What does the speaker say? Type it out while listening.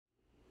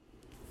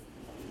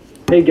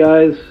Hey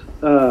guys,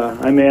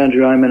 I'm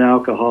Andrew. I'm an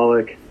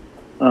alcoholic.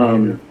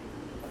 Andrew.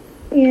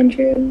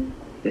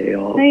 Hey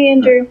all. Hi,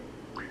 Andrew.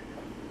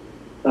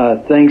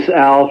 Thanks,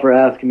 Al, for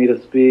asking me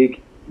to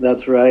speak.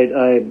 That's right.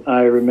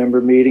 I remember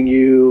meeting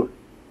you,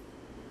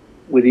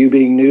 with you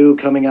being new,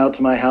 coming out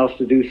to my house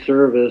to do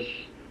service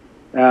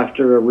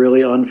after a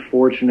really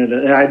unfortunate.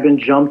 I'd been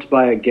jumped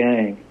by a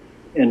gang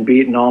and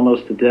beaten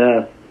almost to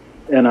death,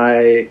 and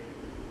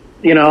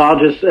I'll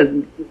just.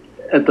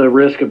 At the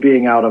risk of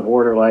being out of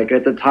order, like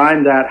at the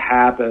time that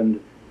happened,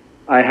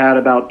 I had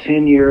about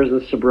 10 years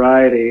of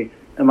sobriety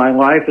and my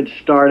life had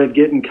started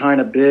getting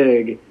kind of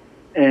big,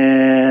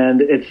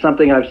 and it's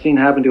something I've seen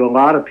happen to a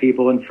lot of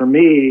people. And for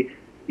me,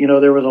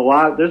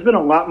 there's been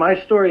a lot, my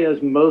story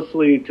has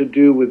mostly to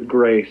do with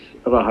grace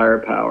of a higher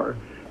power.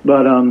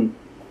 But, at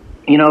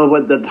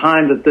the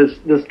time that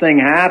this thing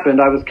happened,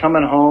 I was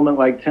coming home at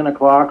like 10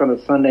 o'clock on a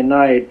Sunday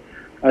night.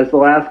 I was the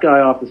last guy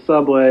off the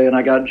subway and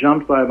I got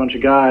jumped by a bunch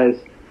of guys.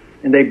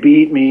 And they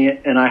beat me,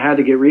 and I had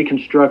to get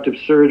reconstructive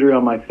surgery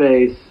on my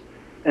face,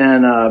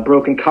 and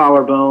broken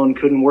collarbone,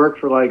 couldn't work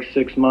for like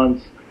 6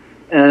 months.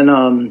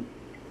 And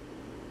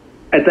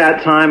at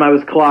that time, I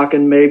was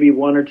clocking maybe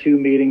 1 or 2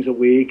 meetings a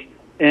week.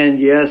 And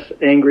yes,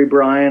 Angry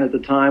Brian at the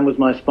time was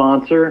my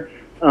sponsor.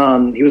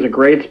 He was a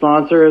great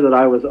sponsor that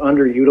I was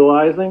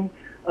underutilizing.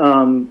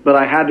 But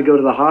I had to go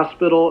to the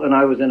hospital, and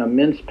I was in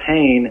immense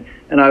pain,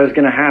 and I was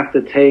going to have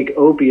to take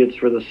opiates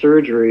for the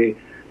surgery.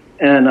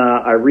 And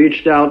I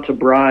reached out to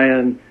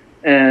Brian,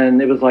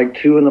 and it was like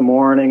 2 a.m,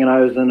 and I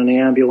was in an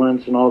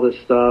ambulance and all this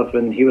stuff.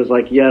 And he was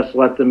like, yes,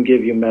 let them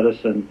give you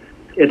medicine.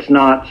 It's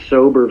not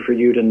sober for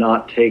you to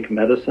not take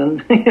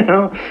medicine,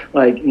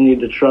 like you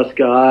need to trust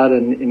God.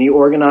 And he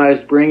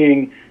organized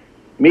bringing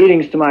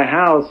meetings to my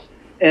house.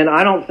 And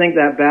I don't think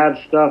that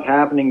bad stuff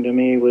happening to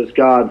me was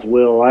God's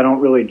will. I don't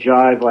really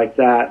jive like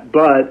that.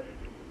 But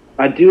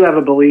I do have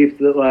a belief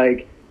that,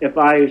 like, if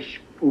I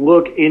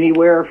look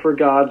anywhere for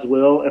God's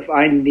will, if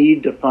I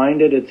need to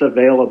find it, it's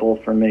available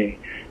for me.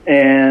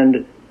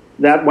 And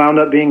that wound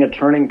up being a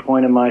turning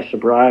point in my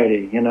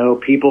sobriety.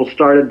 People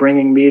started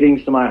bringing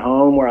meetings to my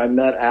home where I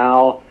met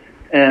Al,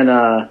 and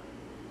AA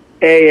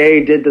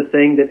did the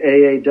thing that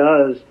AA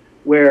does,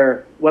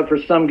 where what for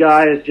some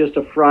guy is just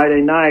a Friday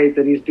night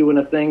that he's doing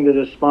a thing that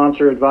his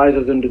sponsor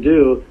advises him to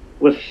do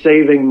was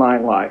saving my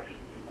life,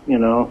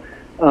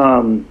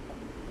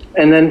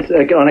 And then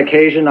on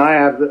occasion,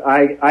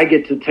 I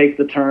get to take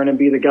the turn and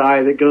be the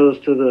guy that goes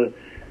to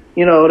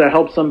to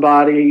help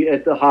somebody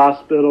at the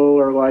hospital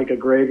or like a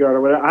graveyard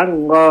or whatever. I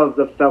love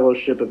the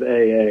fellowship of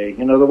AA.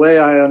 The way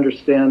I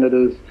understand it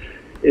is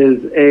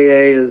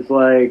AA is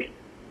like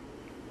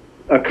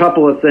a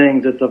couple of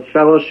things. It's a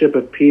fellowship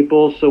of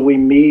people. So we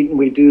meet and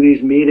we do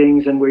these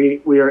meetings, and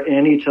we are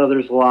in each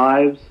other's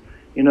lives.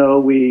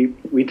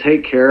 We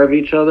take care of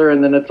each other,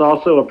 and then it's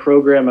also a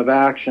program of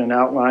action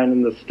outlined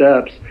in the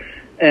steps.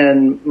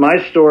 And my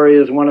story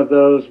is one of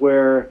those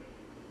where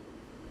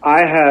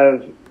I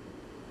have,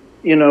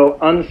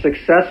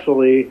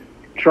 unsuccessfully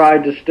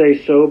tried to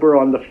stay sober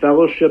on the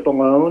fellowship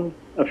alone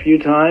a few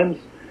times,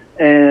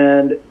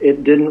 and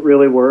it didn't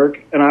really work.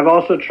 And I've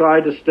also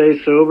tried to stay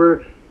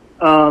sober,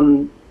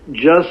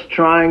 just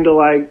trying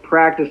to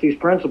practice these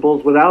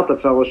principles without the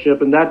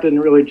fellowship, and that didn't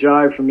really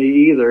jive for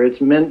me either.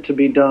 It's meant to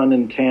be done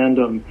in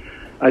tandem,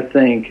 I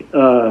think.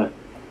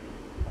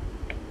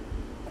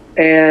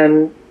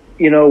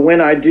 When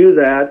I do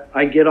that,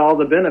 I get all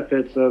the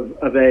benefits of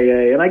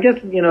AA. And I guess,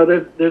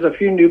 there's a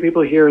few new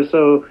people here.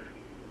 So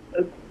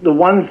the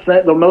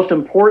most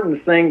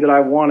important thing that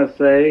I want to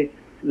say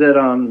that,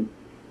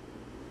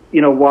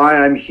 why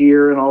I'm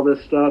here and all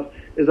this stuff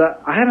is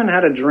that I haven't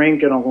had a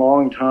drink in a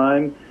long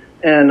time.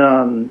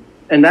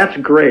 And that's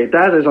great.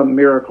 That is a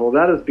miracle.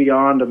 That is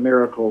beyond a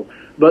miracle.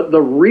 But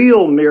the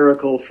real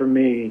miracle for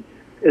me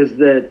is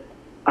that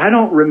I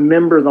don't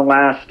remember the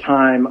last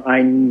time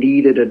I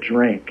needed a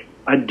drink.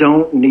 I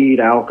don't need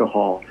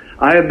alcohol.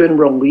 I have been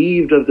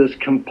relieved of this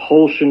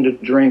compulsion to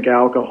drink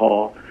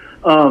alcohol.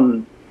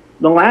 The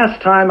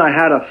last time I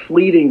had a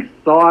fleeting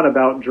thought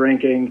about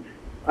drinking,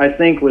 I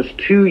think was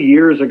 2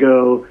 years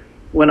ago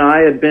when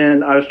I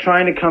was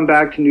trying to come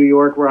back to New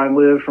York where I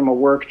live from a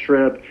work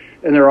trip,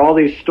 and there were all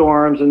these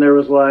storms, and there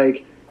was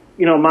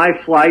my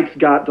flights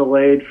got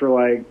delayed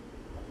for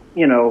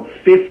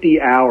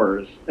 50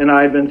 hours, and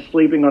I had been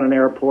sleeping on an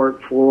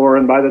airport floor,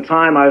 and by the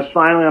time I was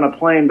finally on a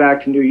plane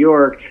back to New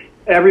York,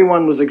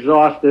 everyone was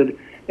exhausted,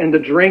 and the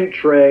drink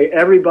tray,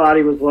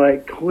 everybody was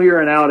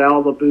clearing out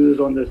all the booze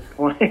on this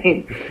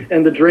plane,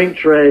 and the drink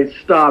tray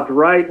stopped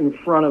right in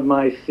front of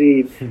my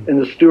seat,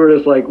 and the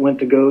stewardess went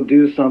to go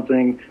do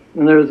something,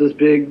 and there was this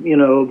big,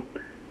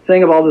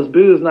 thing of all this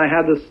booze, and I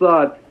had this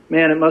thought,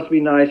 man, it must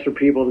be nice for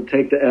people to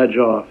take the edge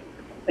off.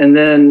 And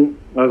then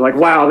I was like,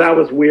 wow, that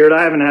was weird.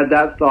 I haven't had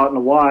that thought in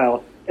a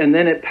while. And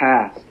then it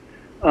passed.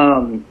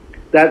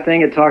 That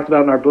thing it talks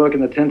about in our book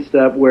in the 10th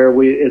step where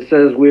it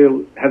says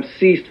we have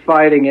ceased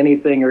fighting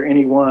anything or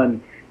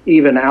anyone,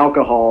 even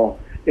alcohol.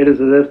 it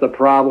is as if the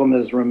problem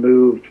is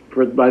removed.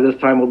 By this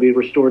time, we'll be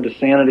restored to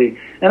sanity.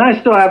 And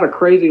I still have a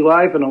crazy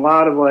life and a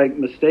lot of like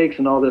mistakes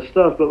and all this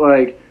stuff, but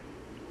like,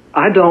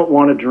 I don't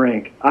want to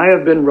drink. I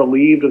have been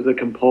relieved of the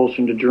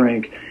compulsion to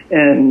drink.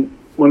 And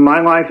when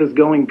my life is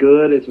going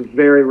good, it's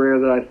very rare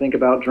that I think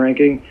about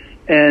drinking.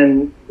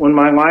 And when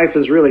my life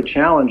is really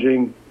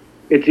challenging,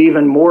 it's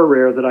even more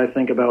rare that I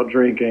think about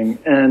drinking.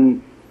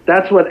 And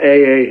that's what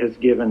AA has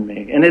given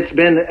me. And it's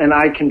been, and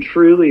I can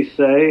truly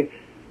say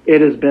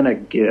it has been a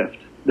gift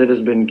that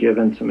has been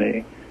given to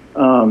me.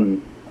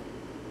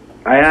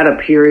 I had a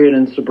period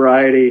in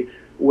sobriety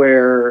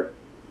where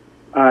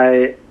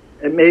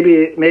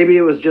maybe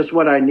it was just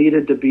what I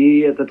needed to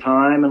be at the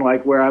time and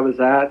like where I was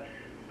at.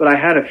 But I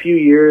had a few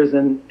years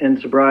in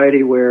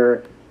sobriety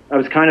where I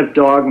was kind of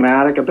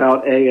dogmatic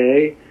about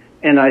AA,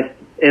 and I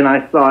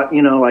thought,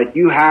 you know, like,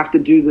 you have to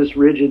do this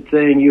rigid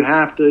thing, you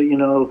have to, you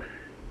know,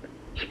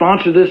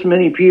 sponsor this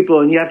many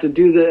people, and you have to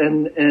do the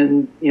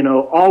and you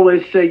know,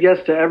 always say yes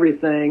to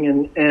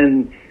everything,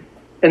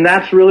 and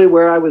that's really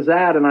where I was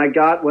at, and I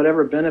got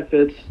whatever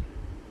benefits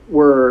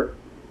were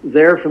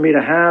there for me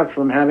to have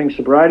from having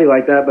sobriety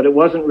like that, but it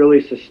wasn't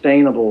really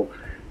sustainable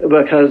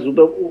because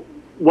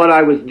what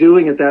I was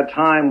doing at that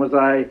time was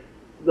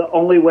the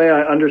only way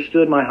I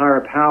understood my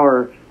higher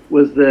power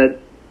was that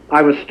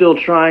I was still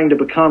trying to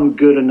become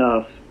good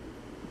enough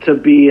to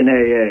be in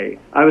AA.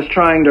 I was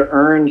trying to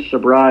earn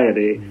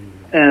sobriety.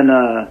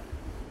 And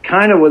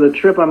kind of with the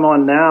trip I'm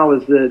on now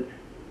is that,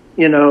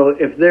 you know,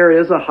 if there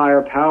is a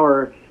higher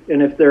power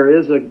and if there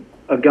is a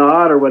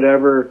God or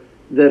whatever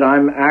that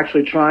I'm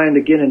actually trying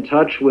to get in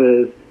touch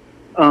with,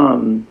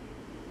 I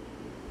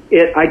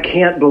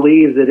can't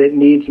believe that it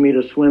needs me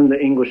to swim the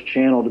English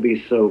Channel to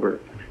be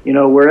sober. You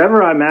know,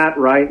 wherever I'm at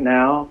right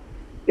now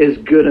is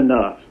good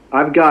enough.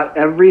 I've got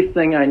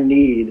everything I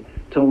need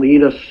to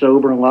lead a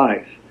sober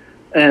life.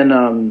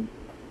 And,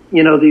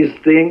 you know, these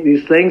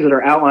things that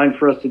are outlined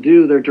for us to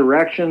do, their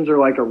directions are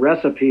like a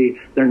recipe.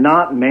 They're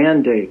not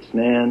mandates,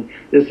 man.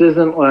 This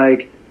isn't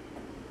like,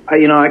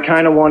 I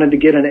kind of wanted to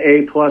get an A++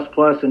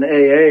 in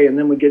AA and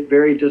then would get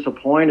very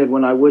disappointed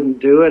when I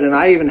wouldn't do it. And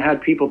I even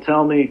had people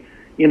tell me,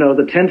 you know,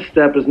 the 10th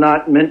step is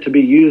not meant to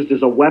be used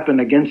as a weapon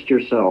against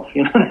yourself.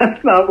 You know,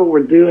 that's not what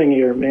we're doing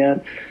here,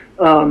 man.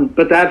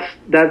 But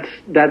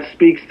that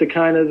speaks to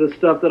kind of the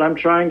stuff that I'm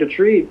trying to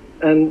treat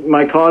and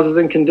my causes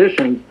and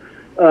conditions.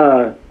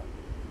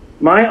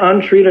 My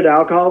untreated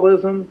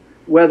alcoholism,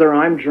 whether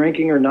I'm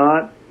drinking or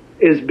not,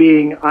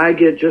 I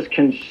get just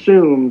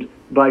consumed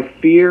by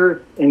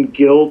fear and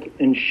guilt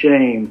and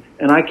shame.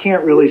 And I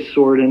can't really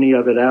sort any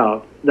of it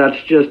out.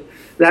 That's just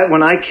that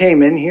when I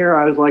came in here,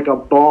 I was like a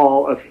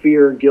ball of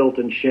fear, guilt,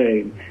 and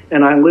shame.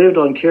 And I lived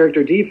on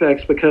character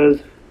defects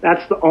because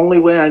that's the only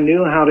way I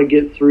knew how to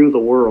get through the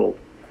world.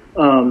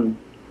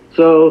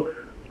 So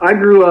I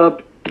grew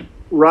up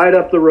right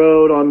up the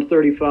road on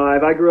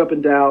 35. I grew up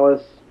in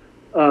Dallas.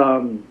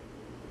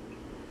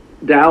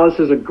 Dallas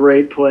is a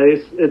great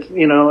place.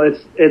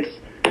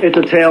 It's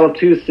a tale of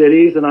two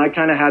cities, and I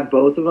kind of had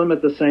both of them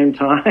at the same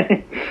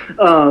time.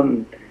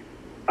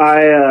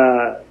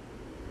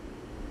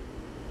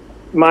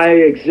 My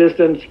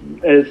existence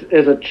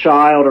as a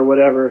child or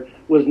whatever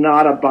was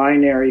not a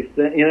binary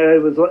thing. You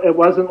know, it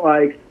wasn't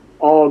like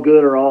all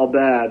good or all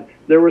bad.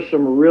 There were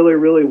some really,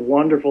 really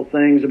wonderful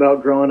things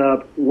about growing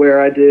up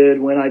where I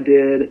did, when I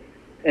did,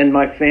 and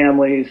my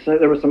family. So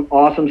there was some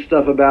awesome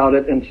stuff about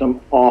it and some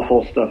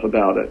awful stuff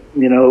about it.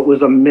 You know, it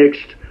was a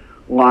mixed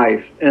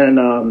life. And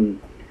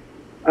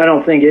I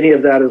don't think any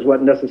of that is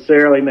what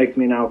necessarily makes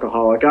me an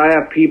alcoholic. I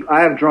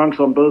have drunks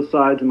on both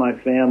sides of my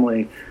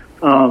family.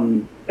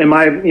 And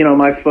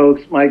my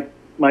folks, my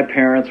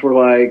parents were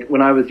like,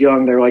 when I was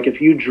young, they were like, if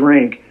you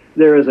drink,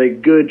 there is a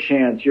good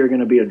chance you're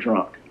going to be a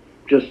drunk.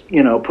 Just,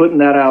 you know, putting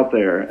that out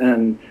there.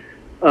 And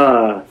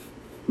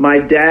my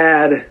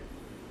dad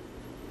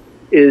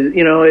is,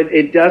 you know,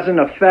 it doesn't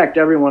affect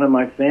everyone in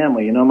my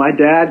family. You know, my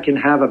dad can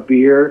have a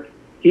beer.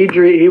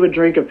 He would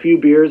drink a few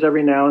beers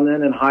every now and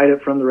then and hide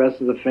it from the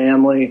rest of the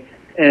family.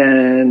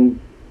 And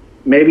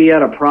maybe he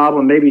had a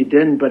problem, maybe he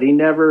didn't, but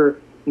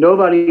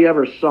nobody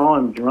ever saw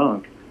him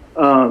drunk.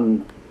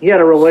 He had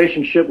a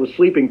relationship with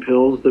sleeping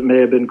pills that may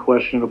have been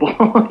questionable,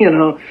 you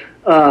know,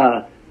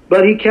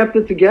 but he kept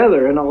it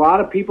together. And a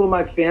lot of people in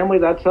my family,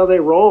 that's how they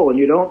roll. And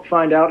you don't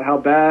find out how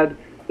bad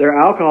their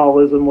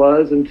alcoholism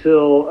was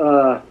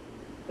until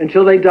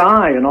they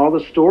die and all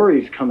the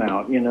stories come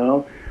out, you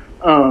know.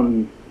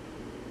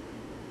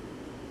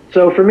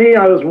 So for me,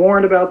 I was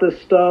warned about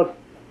this stuff.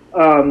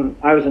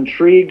 I was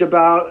intrigued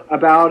about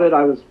it.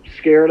 I was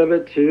scared of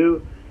it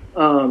too.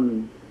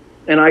 And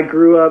I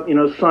grew up, you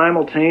know,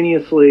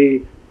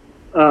 simultaneously.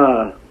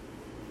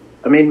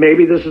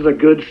 Maybe this is a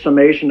good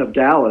summation of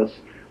Dallas,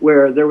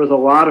 where there was a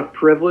lot of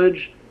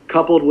privilege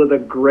coupled with a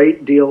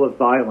great deal of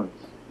violence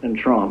and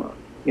trauma,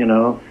 you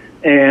know,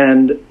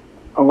 and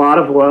a lot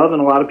of love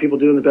and a lot of people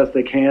doing the best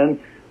they can.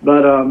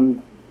 But,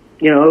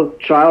 you know,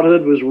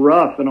 childhood was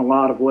rough in a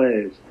lot of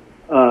ways.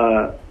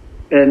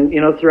 And,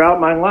 you know, throughout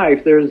my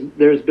life,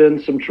 there's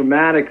been some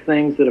traumatic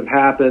things that have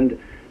happened,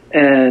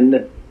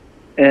 and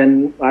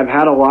and I've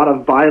had a lot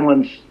of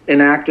violence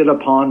enacted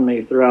upon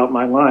me throughout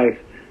my life.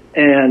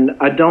 And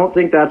I don't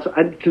think that's,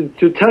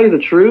 to tell you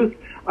the truth,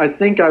 I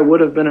think I would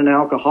have been an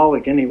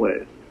alcoholic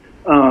anyways.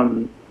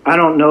 I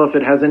don't know if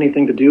it has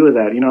anything to do with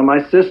that. You know,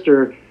 my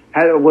sister,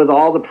 with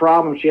all the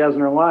problems she has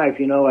in her life,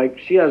 you know, like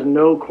she has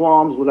no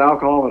qualms with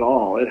alcohol at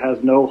all. It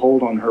has no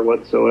hold on her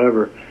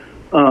whatsoever.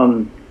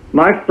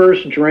 My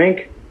first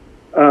drink,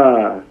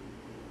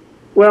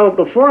 well,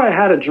 before I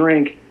had a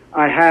drink,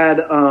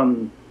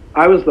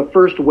 I was the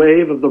first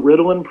wave of the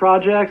Ritalin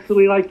projects, that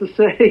we like to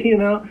say, you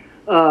know,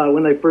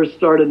 when they first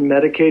started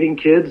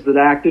medicating kids that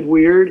acted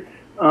weird.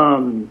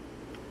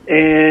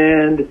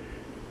 And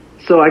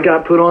so I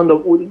got put on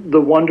the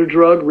wonder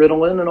drug,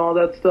 Ritalin, and all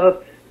that stuff,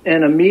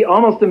 and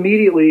almost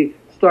immediately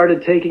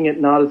started taking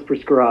it not as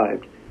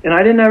prescribed. And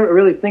I didn't ever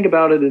really think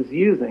about it as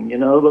using, you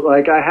know, but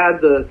like I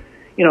had the,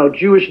 you know,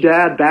 Jewish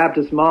dad,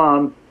 Baptist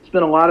mom,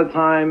 spent a lot of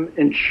time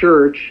in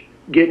church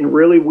getting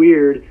really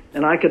weird,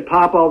 and I could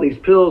pop all these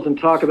pills and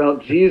talk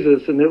about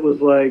Jesus, and it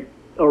was like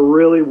a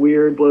really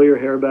weird, blow your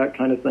hair back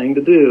kind of thing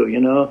to do, you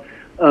know,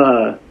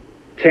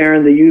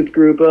 tearing the youth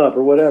group up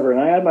or whatever.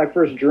 And I had my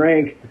first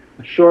drink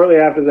shortly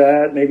after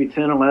that, maybe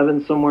 10,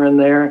 11, somewhere in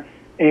there.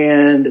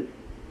 And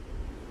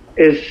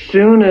as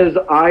soon as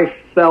I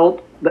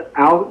felt the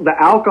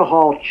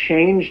alcohol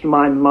changed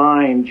my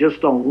mind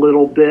just a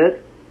little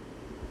bit,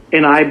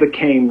 and I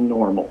became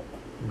normal.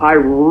 I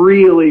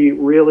really,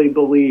 really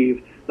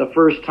believe the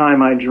first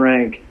time I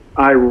drank,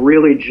 I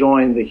really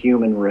joined the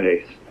human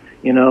race.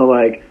 You know,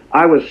 like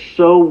I was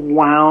so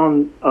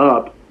wound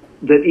up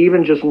that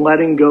even just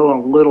letting go a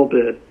little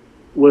bit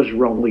was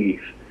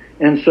relief.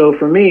 And so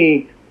for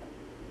me,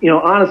 you know,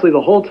 honestly,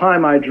 the whole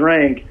time I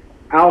drank,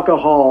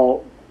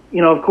 alcohol,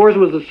 you know, of course it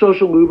was a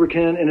social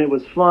lubricant and it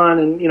was fun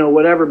and, you know,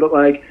 whatever, but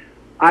like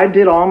I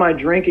did all my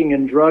drinking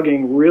and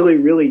drugging really,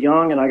 really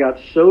young, and I got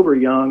sober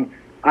young.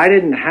 I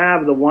didn't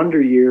have the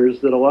wonder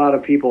years that a lot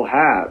of people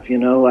have, you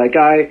know, like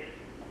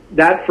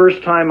that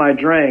first time I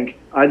drank,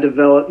 I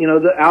developed, you know,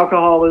 the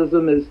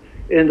alcoholism is,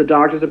 in the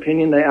doctor's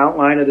opinion, they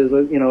outline it as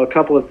a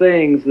couple of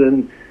things,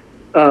 and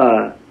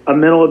a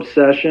mental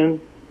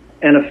obsession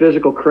and a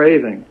physical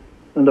craving.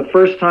 And the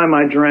first time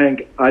I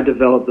drank, I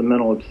developed the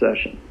mental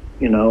obsession.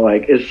 You know,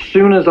 like as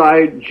soon as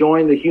I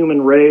joined the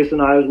human race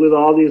and I was with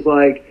all these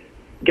like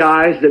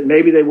guys that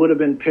maybe they would have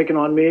been picking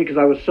on me because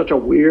I was such a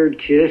weird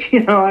kid.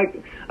 You know,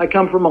 I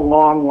come from a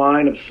long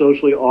line of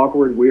socially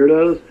awkward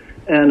weirdos,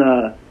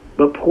 and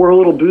but pour a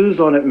little booze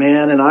on it,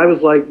 man. And I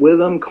was like with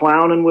them,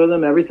 clowning with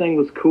them. Everything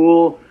was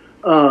cool.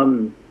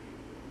 And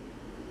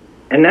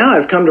now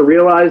I've come to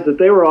realize that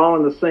they were all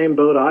in the same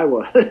boat I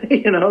was.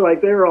 You know,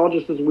 like they were all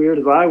just as weird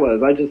as I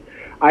was.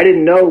 I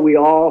didn't know we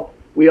all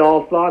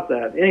thought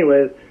that.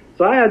 Anyways,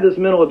 so I had this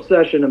mental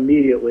obsession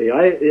immediately.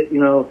 You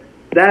know,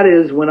 that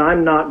is when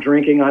I'm not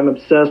drinking, I'm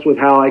obsessed with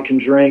how I can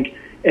drink.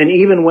 And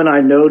even when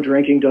I know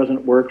drinking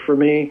doesn't work for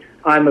me,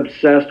 I'm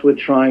obsessed with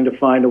trying to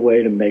find a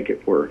way to make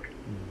it work.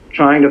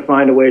 Trying to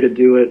find a way to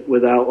do it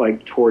without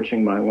like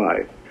torching my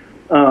life.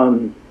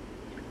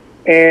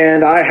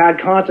 And I had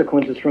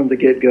consequences from the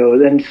get-go.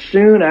 Then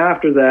soon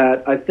after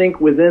that, I think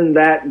within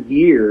that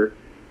year,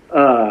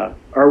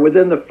 or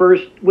within the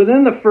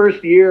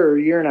first year or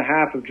year and a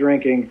half of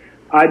drinking,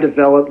 I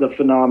developed the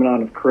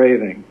phenomenon of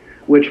craving,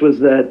 which was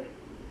that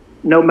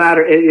no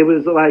matter, it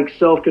was like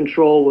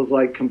self-control was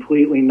like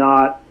completely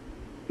not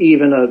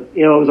even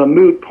it was a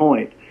moot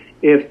point.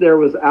 If there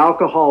was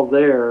alcohol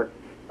there,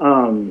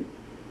 I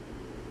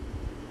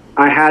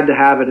had to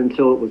have it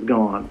until it was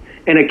gone.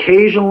 And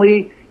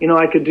occasionally, you know,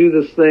 I could do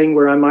this thing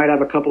where I might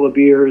have a couple of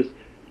beers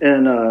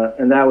and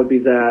that would be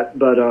that.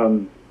 But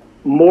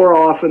more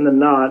often than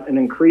not, and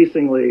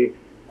increasingly,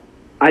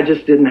 I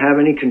just didn't have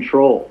any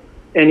control.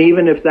 And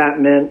even if that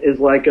meant as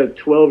like a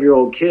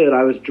 12-year-old kid,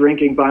 I was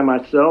drinking by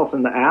myself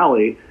in the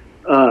alley,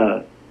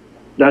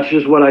 that's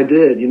just what I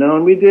did, you know.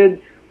 And we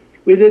did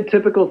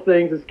typical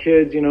things as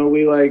kids, you know.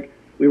 We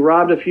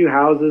robbed a few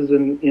houses,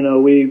 and, you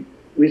know, we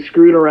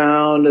screwed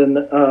around,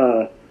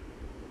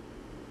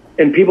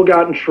 and people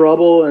got in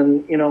trouble.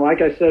 And, you know,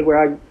 like I said,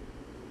 where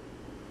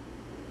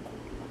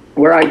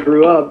I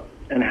grew up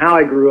and how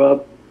I grew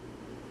up,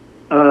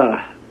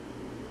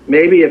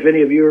 maybe if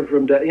any of you are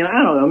from, you know,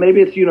 I don't know,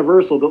 maybe it's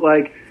universal, but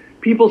like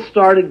people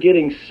started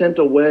getting sent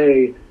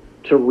away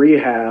to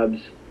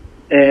rehabs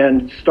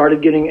and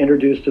started getting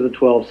introduced to the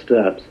 12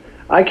 steps.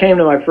 I came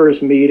to my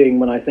first meeting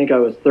when I think I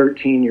was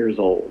 13 years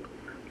old.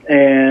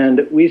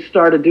 And we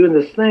started doing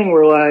this thing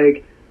where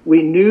like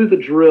we knew the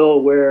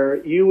drill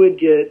where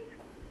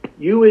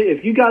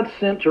if you got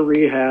sent to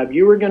rehab,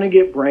 you were going to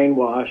get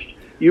brainwashed.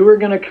 You were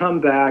going to come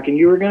back and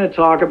you were going to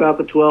talk about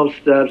the 12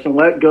 steps and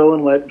let go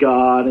and let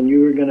God. And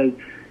you were going to,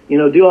 you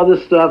know, do all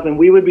this stuff. And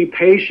we would be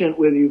patient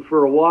with you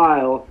for a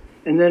while.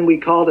 And then we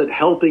called it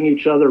helping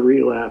each other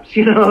relapse.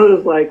 You know, it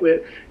was like,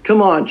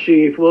 come on,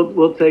 Chief,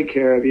 we'll take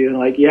care of you. And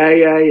like,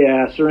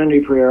 yeah,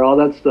 serenity prayer, all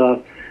that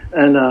stuff.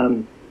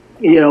 And,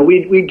 you know,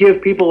 we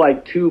give people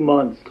like 2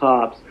 months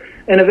tops.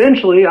 And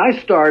eventually I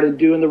started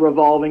doing the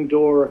revolving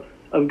door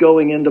of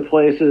going into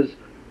places,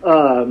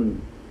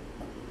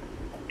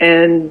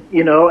 And,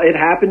 you know, it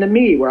happened to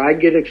me where I'd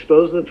get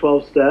exposed to the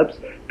 12 steps.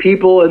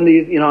 People in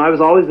these, you know, I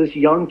was always this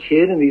young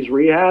kid in these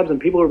rehabs,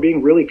 and people were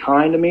being really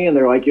kind to me, and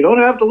they're like, you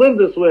don't have to live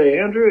this way,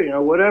 Andrew, you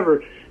know,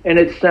 whatever. And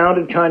it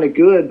sounded kind of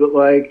good, but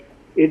like,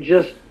 it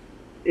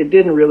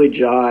didn't really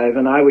jive.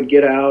 And I would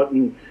get out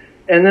and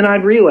then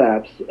I'd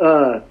relapse.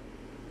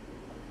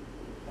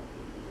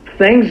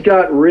 Things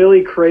got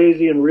really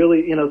crazy and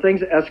really, you know,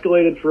 things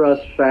escalated for us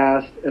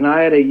fast. And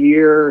I had a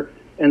year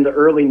in the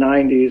early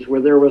 90s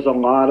where there was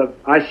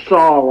I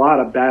saw a lot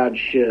of bad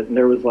shit, and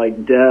there was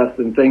like death,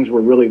 and things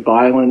were really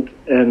violent,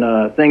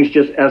 and things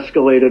just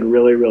escalated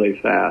really, really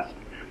fast.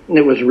 And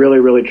it was really,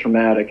 really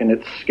traumatic, and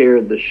it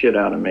scared the shit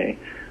out of me.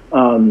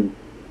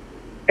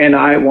 And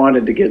I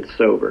wanted to get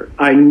sober.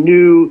 I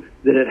knew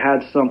that it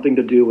had something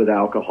to do with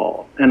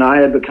alcohol. And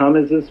I had become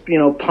as this, you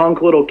know,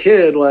 punk little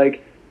kid,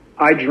 like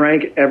I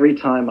drank every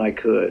time I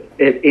could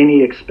at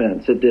any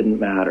expense. It didn't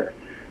matter.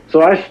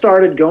 So I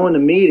started going to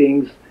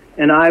meetings,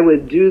 and I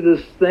would do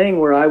this thing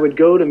where I would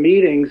go to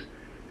meetings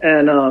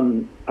and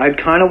I'd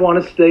kind of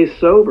want to stay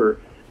sober.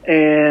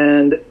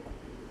 And,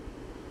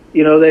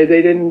 you know, they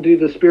didn't do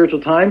the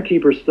spiritual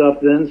timekeeper stuff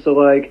then. So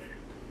like,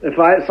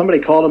 if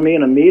somebody called me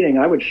in a meeting,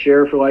 I would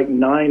share for like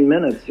 9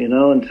 minutes, you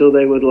know, until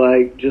they would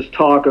like just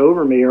talk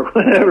over me or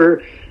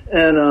whatever.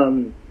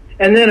 And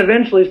then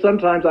eventually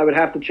sometimes I would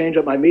have to change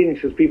up my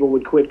meetings because people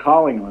would quit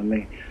calling on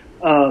me.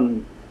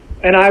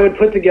 And I would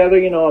put together,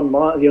 you know, a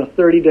month, you know,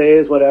 30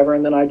 days, whatever,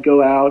 and then I'd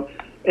go out.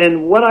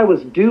 And what I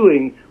was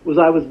doing was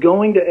I was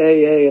going to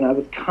AA, and I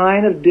was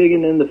kind of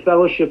digging in the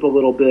fellowship a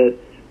little bit,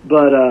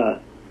 but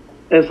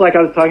it's like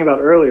I was talking about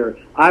earlier.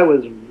 I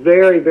was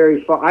very,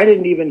 very far. I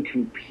didn't even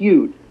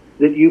compute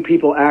that you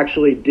people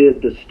actually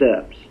did the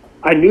steps.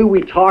 I knew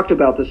we talked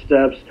about the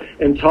steps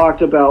and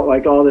talked about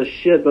like all this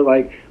shit, but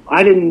like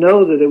I didn't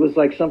know that it was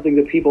like something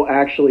that people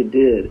actually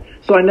did.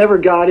 So I never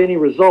got any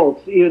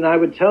results. Even I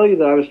would tell you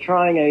that I was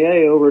trying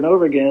AA over and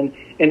over again,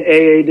 and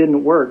AA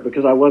didn't work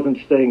because I wasn't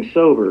staying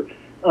sober.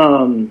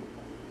 And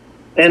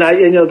I,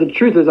 you know, the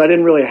truth is I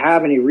didn't really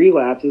have any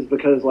relapses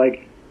because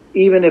like,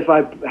 even if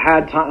I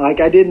had time, like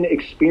I didn't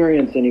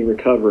experience any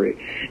recovery.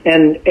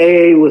 And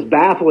AA was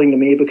baffling to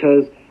me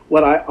because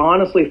what I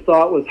honestly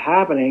thought was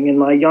happening in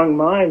my young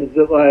mind is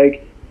that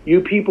like you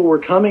people were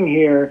coming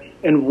here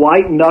and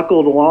white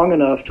knuckled long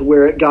enough to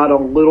where it got a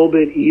little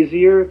bit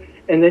easier.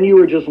 And then you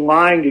were just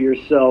lying to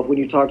yourself when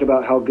you talked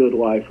about how good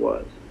life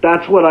was.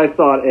 That's what I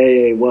thought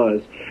AA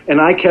was.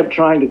 And I kept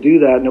trying to do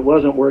that, and it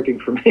wasn't working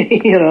for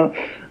me, you know?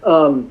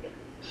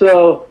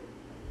 So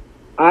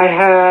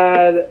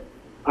I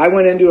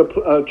went into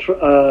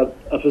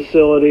a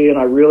facility, and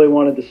I really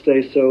wanted to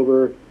stay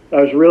sober.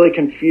 I was really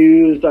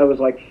confused. I was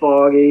like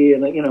foggy,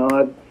 and you know,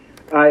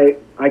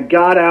 I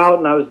got out,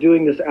 and I was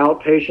doing this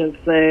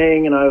outpatient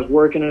thing, and I was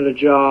working at a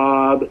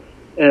job,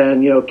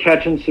 and you know,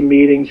 catching some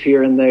meetings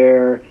here and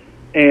there.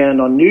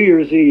 And on New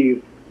Year's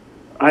Eve,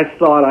 I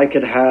thought I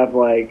could have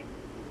like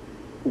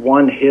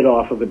one hit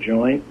off of a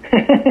joint,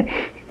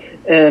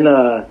 and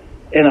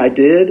I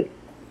did.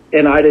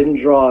 And I didn't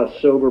draw a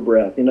sober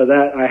breath. You know,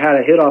 that I had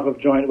a hit off of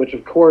joint, which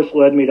of course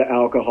led me to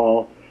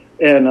alcohol.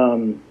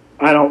 And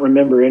I don't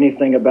remember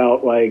anything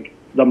about like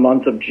the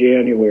month of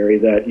January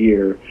that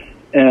year.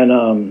 And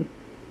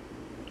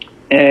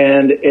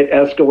it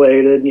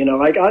escalated, you know,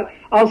 like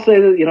I'll say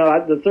that, you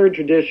know, the third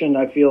tradition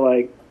I feel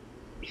like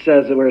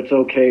says that where it's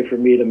okay for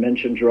me to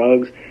mention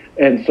drugs.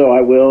 And so I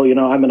will, you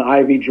know, I'm an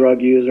IV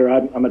drug user.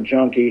 I'm a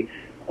junkie.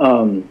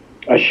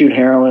 I shoot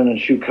heroin and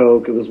shoot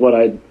coke. It was what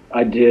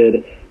I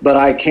did. But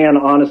I can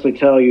honestly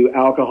tell you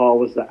alcohol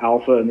was the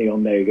alpha and the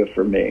omega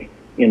for me.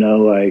 You know,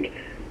 like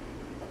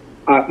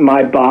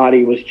my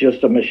body was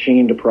just a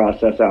machine to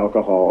process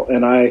alcohol.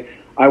 And I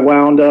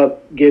wound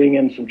up getting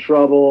in some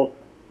trouble.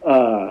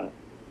 I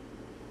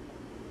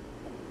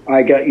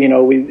got, you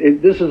know,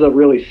 this is a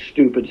really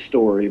stupid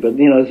story, but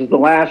you know, this is the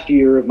last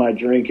year of my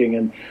drinking,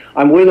 and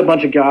I'm with a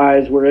bunch of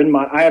guys.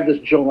 I have this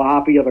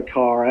jalopy of a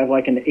car. I have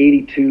like an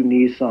 82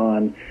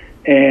 Nissan,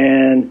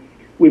 and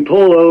we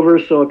pull over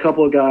so a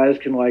couple of guys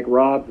can like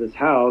rob this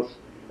house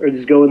or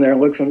just go in there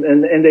and look from,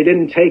 and they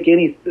didn't take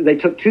they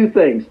took two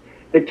things.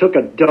 They took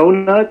a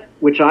donut,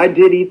 which I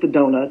did eat the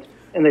donut,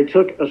 and they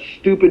took a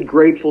stupid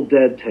Grateful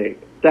Dead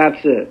tape.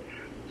 That's it.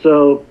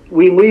 So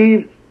we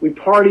leave, we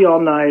party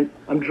all night.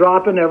 I'm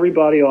dropping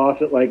everybody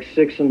off at like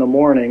 6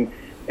 a.m,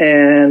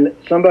 and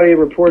somebody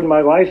reported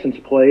my license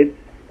plate,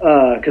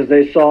 cause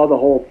they saw the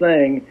whole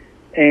thing,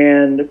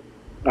 and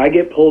I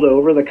get pulled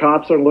over. The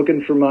cops are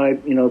looking for my,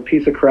 you know,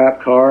 piece of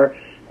crap car,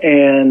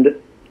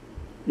 and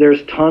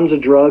there's tons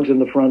of drugs in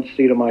the front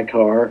seat of my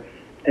car,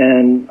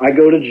 and I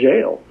go to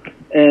jail.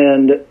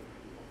 And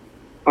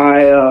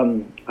I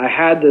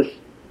had this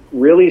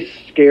really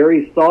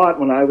scary thought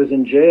when I was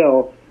in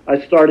jail. I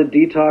started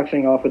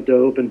detoxing off of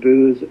dope and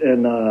booze,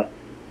 and I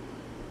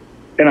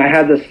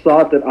had this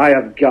thought that I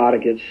have got to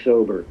get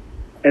sober.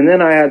 And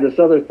then I had this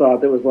other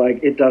thought that was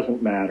like, it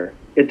doesn't matter.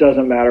 It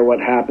doesn't matter what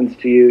happens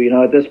to you. You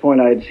know, at this point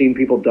I had seen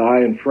people die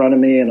in front of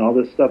me and all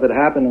this stuff had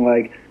happened, and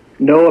like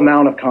no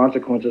amount of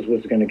consequences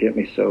was going to get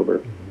me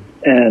sober.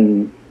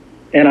 And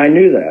And I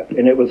knew that,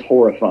 and it was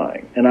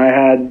horrifying. And I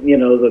had, you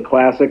know, the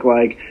classic,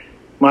 like,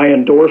 my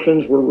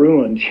endorphins were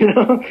ruined, you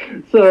know?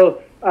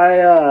 So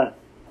I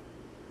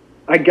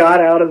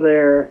got out of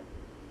there,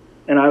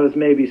 and I was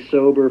maybe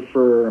sober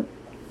for,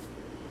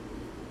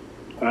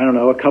 I don't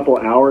know, a couple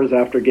hours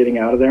after getting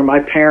out of there. My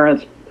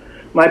parents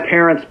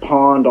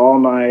pawned all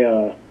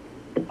my,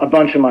 a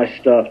bunch of my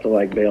stuff to,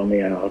 like, bail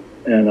me out.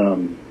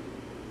 And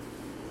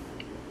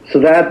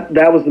so that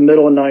was the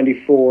middle of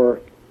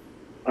 94.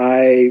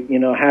 I, you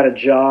know, had a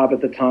job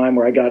at the time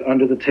where I got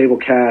under the table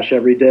cash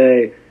every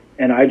day,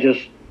 and I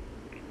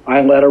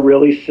led a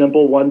really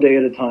simple one day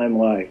at a time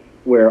life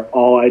where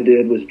all I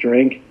did was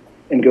drink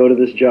and go to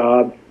this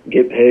job,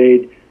 get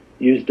paid,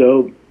 use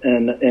dope,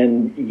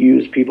 and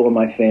use people in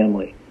my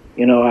family.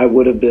 You know, I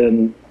would have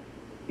been,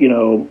 you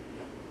know,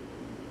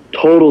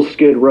 total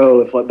Skid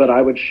Row but I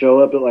would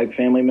show up at, like,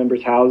 family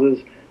members'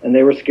 houses, and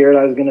they were scared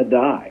I was going to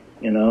die,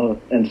 you know,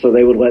 and so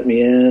they would let me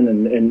in,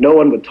 and no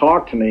one would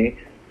talk to me.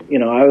 You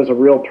know, I was a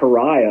real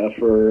pariah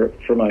for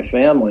my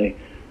family.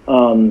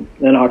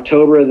 In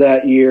October of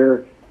that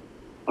year,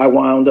 I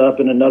wound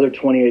up in another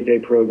 28-day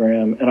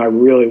program, and I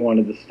really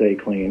wanted to stay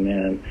clean,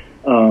 man.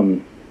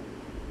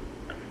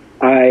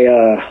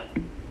 I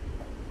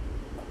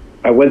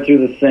went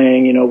through the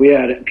thing. You know, we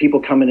had people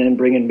coming in,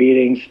 bringing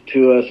meetings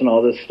to us and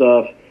all this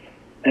stuff,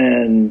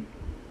 and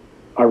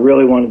I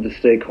really wanted to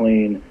stay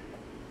clean.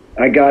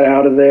 I got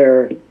out of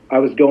there. I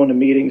was going to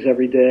meetings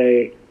every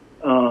day.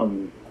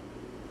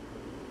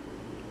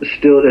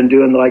 Still and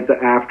doing, like, the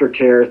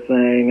aftercare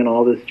thing and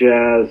all this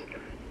jazz.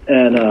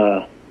 And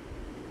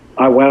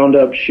I wound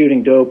up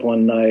shooting dope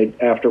one night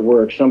after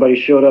work. Somebody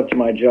showed up to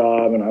my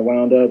job, and I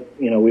wound up,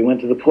 you know, we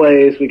went to the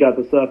place, we got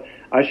the stuff.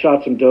 I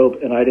shot some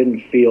dope, and I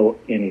didn't feel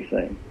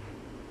anything.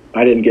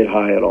 I didn't get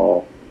high at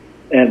all.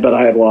 But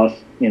I had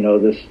lost, you know,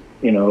 this,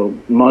 you know,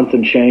 month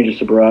and change of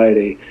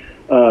sobriety.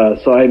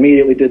 So I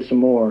immediately did some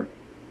more.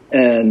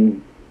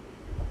 And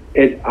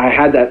I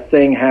had that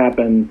thing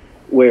happen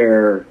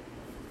where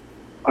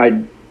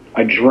I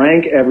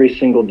drank every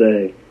single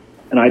day,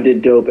 and I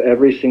did dope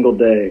every single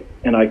day,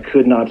 and I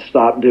could not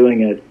stop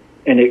doing it,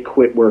 and it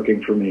quit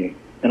working for me,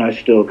 and I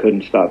still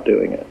couldn't stop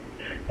doing it.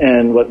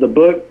 And what the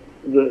book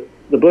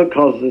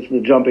calls this the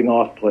jumping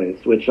off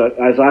place, which,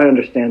 as I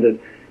understand it,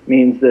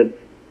 means that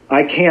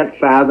I can't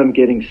fathom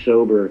getting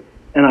sober,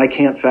 and I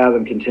can't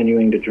fathom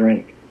continuing to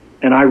drink.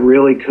 And I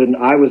really couldn't.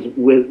 I was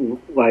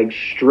like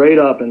straight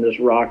up in this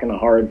rock and a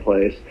hard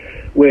place,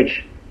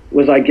 which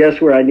was, I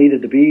guess, where I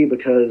needed to be,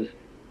 because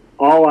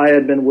all I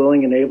had been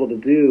willing and able to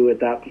do at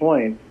that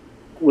point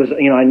was,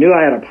 you know, I knew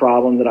I had a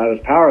problem, that I was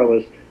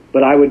powerless,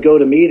 but I would go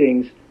to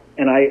meetings,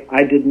 and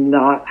I did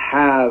not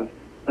have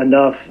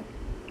enough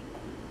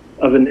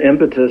of an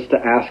impetus to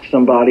ask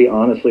somebody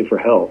honestly for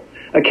help.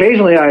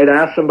 Occasionally I had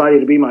asked somebody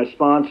to be my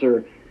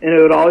sponsor, and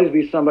it would always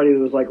be somebody that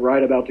was, like,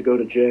 right about to go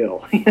to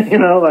jail. You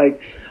know, like,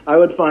 I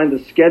would find the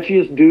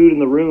sketchiest dude in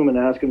the room and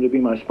ask him to be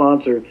my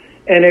sponsor.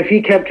 And if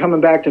he kept coming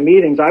back to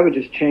meetings, I would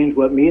just change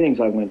what meetings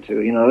I went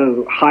to. You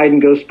know, hide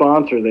and go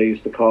sponsor, they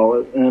used to call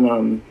it.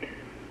 And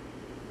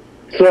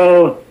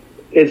so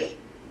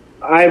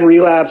I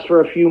relapsed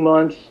for a few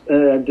months.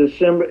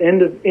 December,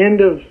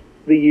 end of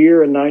the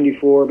year in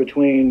 '94,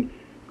 between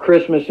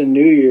Christmas and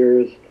New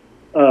Year's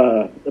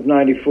of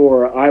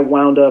 '94, I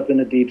wound up in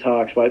a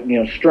detox. But,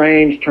 you know,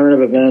 strange turn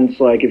of events.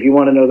 Like, if you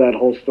want to know that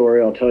whole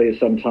story, I'll tell you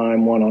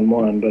sometime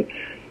one-on-one. But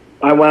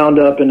I wound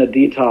up in a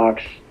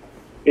detox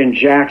in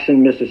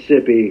Jackson,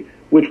 Mississippi,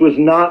 which was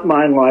not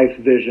my life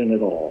vision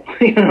at all.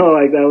 You know,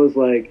 like, that was,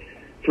 like,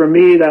 for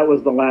me, that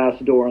was the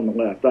last door on the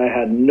left. I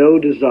had no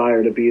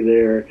desire to be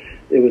there.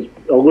 It was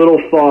a little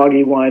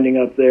foggy winding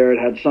up there. It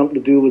had something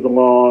to do with the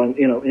law, and,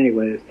 you know,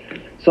 anyways.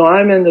 So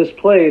I'm in this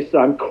place.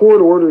 I'm court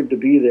ordered to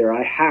be there.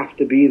 I have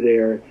to be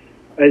there.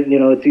 You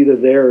know, it's either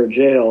there or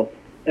jail.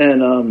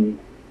 And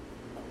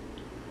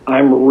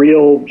I'm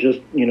real, just,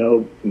 you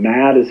know,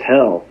 mad as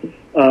hell.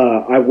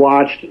 I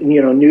watched,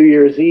 you know, New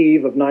Year's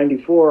Eve of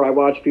 '94, I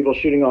watched people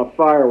shooting off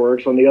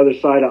fireworks on the other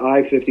side of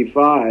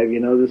I-55, you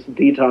know, this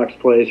detox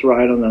place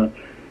right on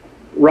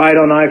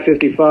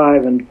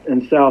I-55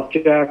 in South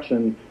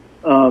Jackson.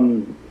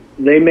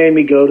 They made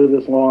me go to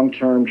this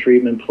long-term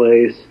treatment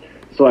place.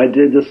 So I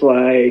did this,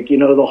 like, you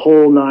know, the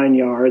whole 9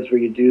 yards, where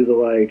you do the,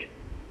 like,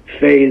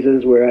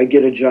 phases where I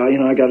get a job. You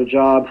know, I got a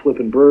job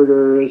flipping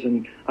burgers,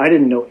 and I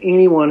didn't know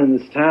anyone in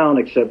this town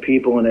except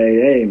people in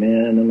AA,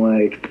 man. And,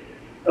 like,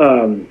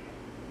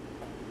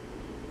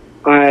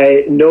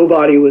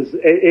 nobody was,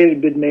 it had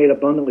been made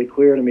abundantly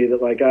clear to me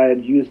that, like, I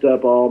had used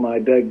up all my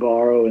beg,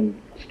 borrow, and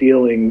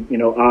stealing, you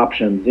know,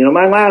 options. You know,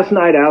 my last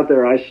night out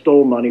there, I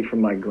stole money from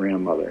my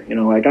grandmother. You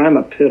know, like, I'm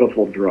a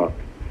pitiful drunk.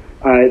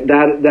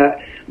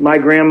 My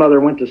grandmother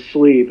went to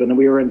sleep, and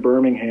we were in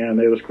Birmingham.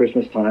 It was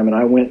Christmas time, and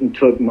I went and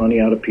took money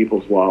out of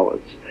people's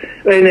wallets.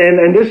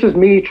 And this is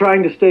me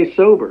trying to stay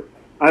sober.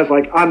 I was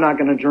like, I'm not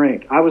going to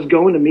drink. I was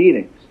going to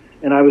meetings,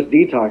 and I was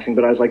detoxing,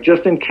 but I was like,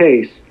 just in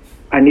case,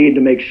 I need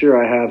to make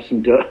sure I have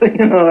some dough.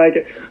 You know,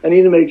 like, I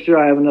need to make sure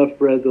I have enough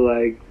bread to,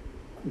 like,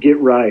 get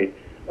right.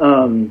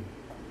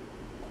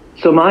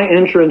 So my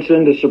entrance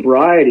into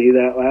sobriety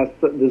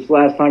this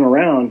last time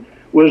around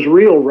was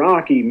real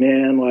rocky,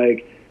 man.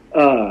 Like,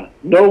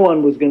 no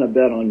one was going to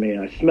bet on me.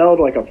 I smelled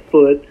like a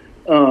foot,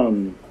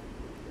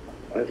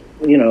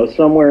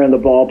 somewhere in the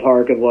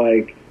ballpark of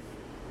like,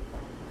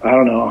 I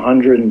don't know,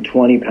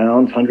 120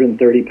 pounds,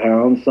 130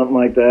 pounds, something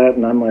like that.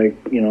 And I'm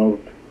like,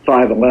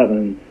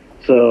 5'11".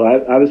 So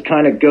I was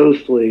kind of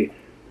ghostly.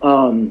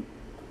 And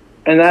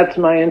that's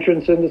my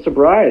entrance into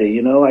sobriety.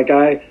 Like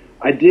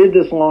I did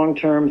this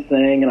long-term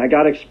thing and I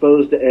got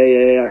exposed to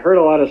AA. I heard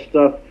a lot of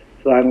stuff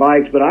that I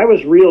liked, but I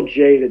was real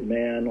jaded,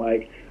 man.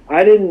 Like,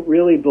 I didn't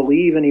really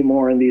believe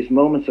anymore in these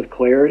moments of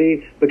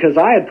clarity because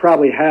I had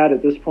probably had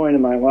at this point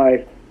in my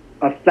life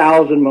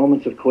 1,000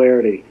 moments of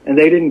clarity, and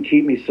they didn't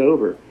keep me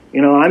sober.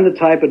 I'm the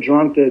type of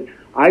drunk that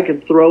I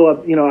could throw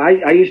up,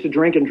 I used to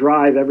drink and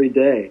drive every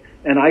day,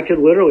 and I could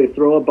literally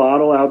throw a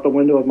bottle out the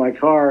window of my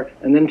car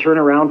and then turn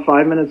around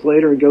 5 minutes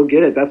later and go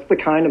get it. That's the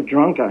kind of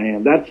drunk I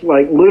am. That's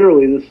like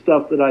literally the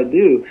stuff that I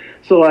do.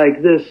 So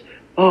like this,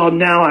 oh,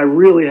 now I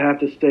really have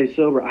to stay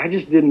sober. I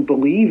just didn't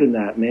believe in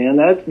that, man.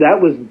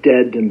 That was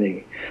dead to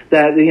me.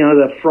 That,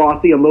 the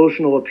frothy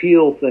emotional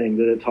appeal thing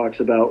that it talks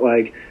about,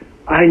 like,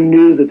 I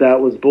knew that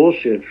was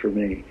bullshit for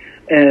me.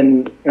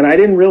 And I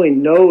didn't really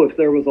know if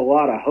there was a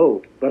lot of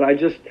hope, but I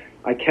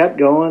kept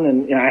going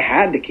and I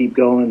had to keep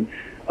going.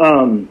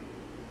 And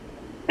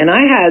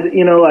I had,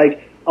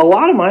 like a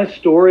lot of my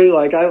story,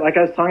 like I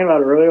was talking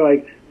about earlier,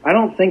 like I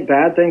don't think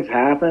bad things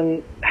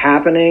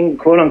happening,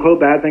 quote unquote,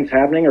 bad things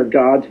happening are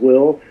God's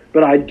will,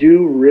 but I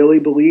do really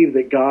believe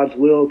that God's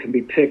will can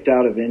be picked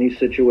out of any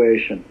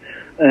situation.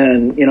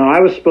 And,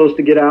 I was supposed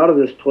to get out of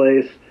this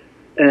place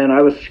and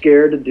I was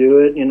scared to do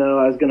it.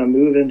 I was going to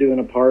move into an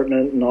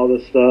apartment and all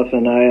this stuff.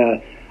 And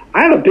I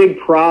have a big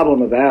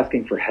problem of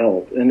asking for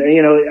help. And,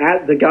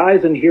 the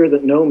guys in here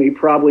that know me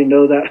probably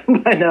know that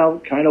by now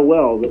kind of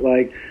well, that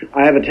like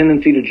I have a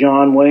tendency to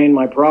John Wayne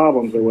my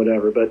problems or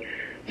whatever. But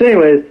so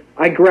anyways,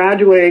 I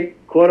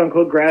quote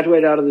unquote,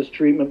 graduate out of this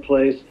treatment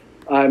place.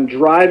 I'm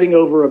driving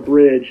over a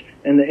bridge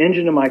and the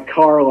engine of my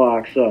car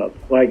locks up.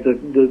 Like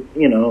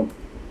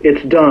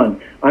it's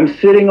done. I'm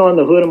sitting on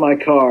the hood of my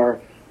car.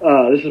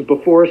 This is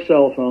before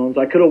cell phones.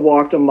 I could have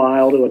walked a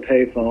mile to a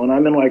payphone.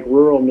 I'm in like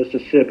rural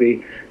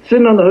Mississippi,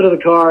 sitting on the hood of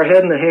the car,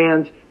 head in the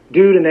hands.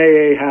 Dude in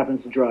AA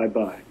happens to drive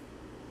by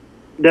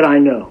that I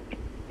know,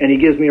 and he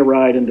gives me a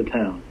ride into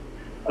town.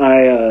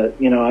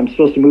 I'm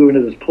supposed to move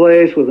into this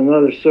place with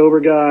another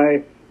sober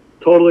guy.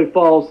 Totally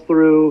falls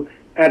through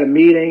at a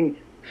meeting.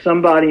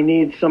 Somebody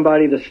needs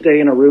somebody to stay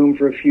in a room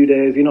for a few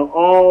days.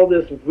 All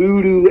this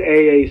voodoo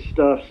AA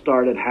stuff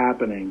started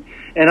happening.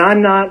 And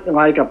I'm not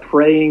like a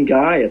praying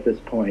guy at this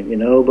point,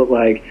 but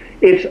like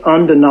it's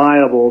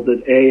undeniable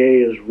that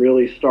AA is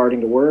really starting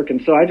to work.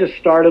 And so I just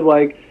started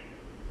like,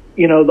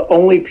 the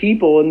only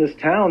people in this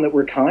town that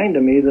were kind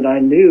to me that I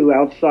knew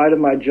outside of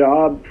my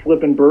job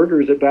flipping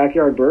burgers at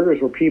Backyard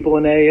Burgers were people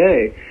in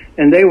AA.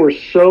 And they were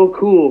so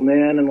cool,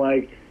 man. And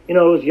like, it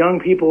was young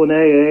people in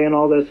AA and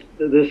all this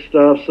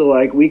stuff. So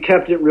like we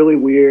kept it really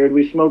weird.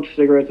 We smoked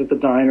cigarettes at the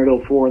diner till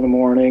 4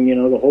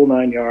 a.m, the whole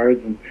 9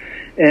 yards.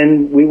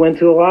 And we went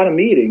to a lot of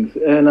meetings.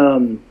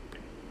 And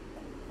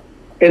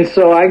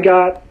so I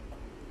got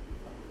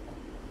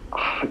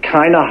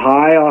kind of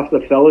high off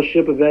the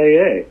fellowship of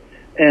AA.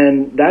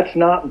 And that's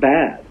not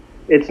bad.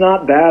 It's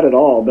not bad at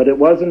all, but it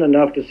wasn't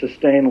enough to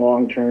sustain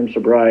long-term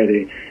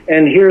sobriety.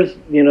 And here's,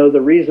 the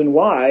reason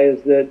why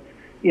is that,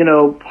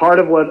 part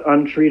of what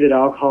untreated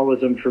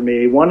alcoholism for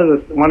me, one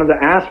of the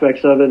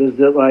aspects of it is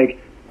that like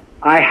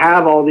I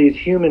have all these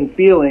human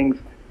feelings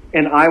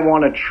and I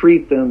want to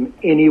treat them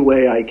any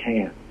way I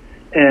can.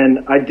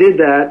 And I did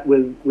that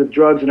with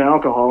drugs and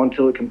alcohol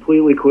until it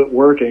completely quit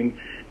working.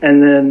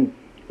 And then,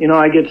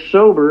 I get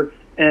sober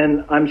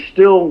and I'm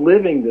still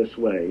living this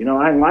way.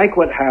 I like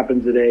what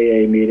happens at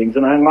AA meetings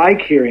and I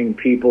like hearing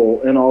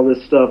people and all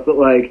this stuff, but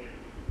like,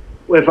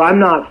 if I'm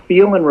not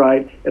feeling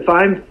right, if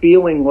I'm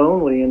feeling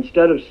lonely,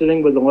 instead of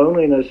sitting with the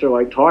loneliness or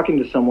like talking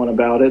to someone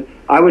about it,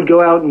 I would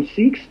go out and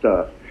seek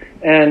stuff.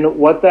 And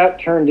what that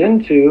turned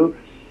into,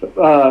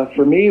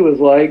 for me was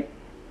like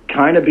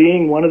kind of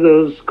being one of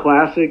those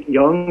classic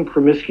young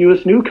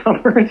promiscuous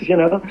newcomers,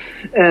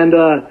 and,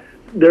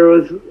 there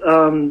was,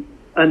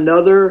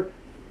 another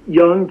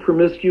young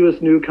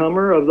promiscuous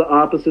newcomer of the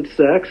opposite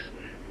sex.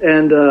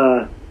 And,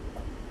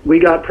 we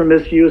got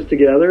promiscuous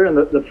together, and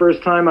the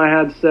first time I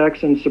had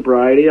sex in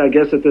sobriety, I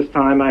guess at this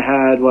time I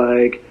had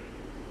like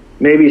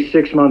maybe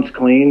 6 months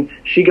clean,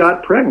 she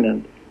got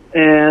pregnant.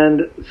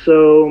 And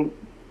so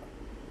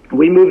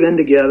we move in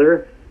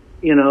together,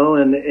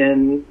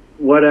 and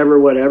whatever.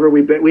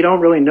 We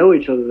don't really know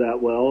each other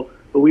that well,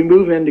 but we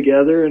move in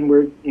together and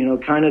we're,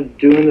 kind of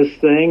doing this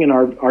thing, and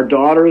our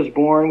daughter is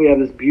born. We have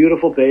this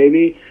beautiful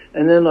baby.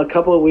 And then a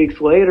couple of weeks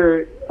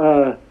later,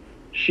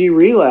 she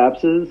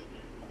relapses,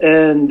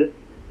 and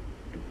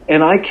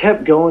I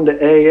kept going to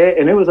AA,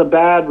 and it was a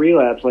bad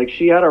relapse. Like,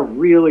 she had a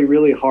really,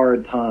 really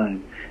hard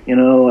time.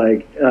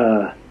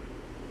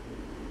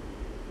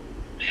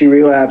 She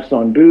relapsed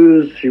on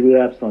booze. She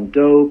relapsed on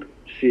dope.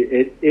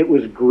 It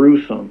was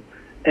gruesome.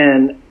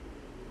 And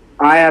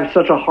I have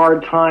such a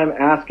hard time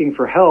asking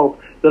for help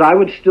that I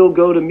would still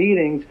go to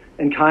meetings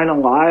and kind of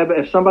lie.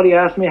 If somebody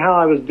asked me how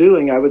I was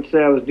doing, I would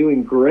say I was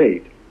doing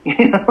great.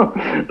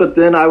 But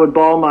then I would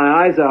bawl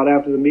my eyes out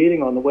after the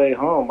meeting on the way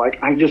home. Like,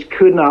 I just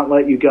could not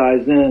let you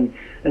guys in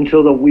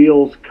until the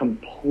wheels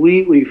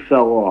completely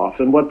fell off.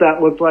 And what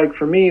that looked like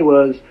for me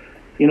was,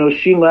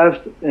 she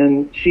left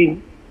and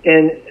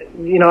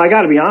I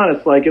got to be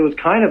honest, like, it was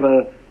kind of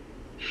a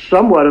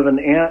somewhat of an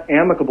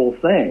amicable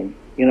thing.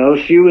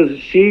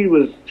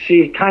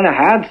 She kind of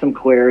had some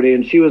clarity,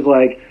 and she was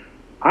like,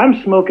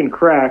 I'm smoking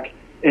crack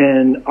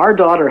and our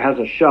daughter has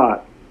a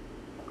shot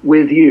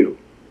with you.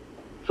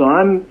 So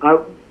I'm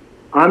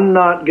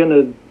not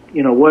gonna,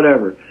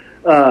 whatever.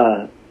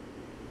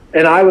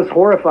 And I was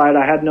horrified.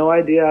 I had no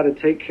idea how to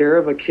take care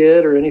of a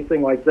kid or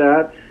anything like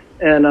that.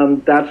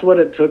 And that's what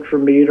it took for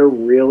me to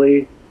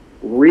really,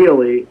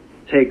 really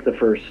take the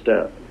first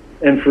step.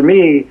 And for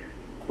me,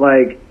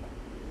 like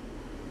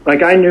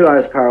I knew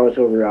I was powerless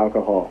over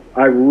alcohol.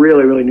 I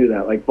really, really knew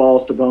that. Like,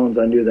 balls to bones,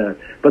 I knew that.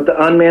 But the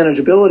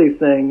unmanageability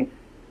thing,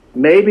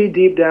 maybe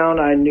deep down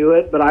I knew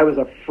it, but I was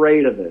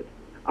afraid of it.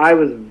 I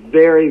was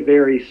very,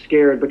 very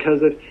scared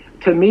because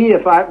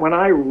when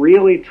I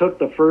really took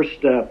the first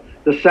step,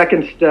 the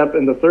second step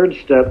and the third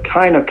step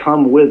kind of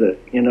come with it.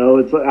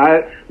 It's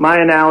my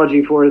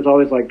analogy for it is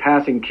always like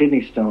passing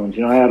kidney stones.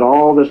 I had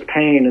all this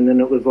pain, and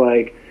then it was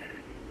like,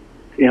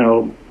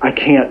 I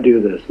can't do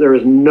this. There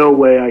is no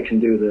way I can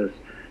do this.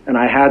 And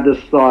I had this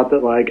thought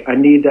that, like, I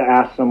need to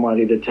ask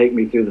somebody to take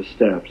me through the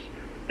steps.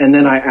 And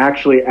then I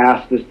actually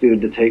asked this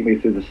dude to take me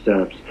through the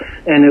steps.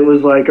 And it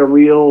was like a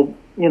real,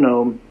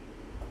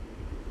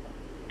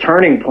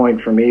 turning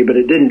point for me, but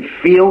it didn't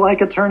feel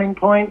like a turning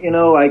point,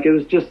 like it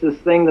was just this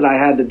thing that I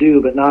had to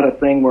do, but not a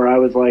thing where I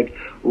was like,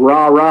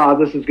 rah, rah,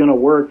 this is going to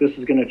work. This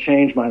is going to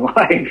change my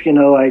life, and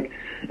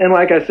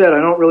like I said, I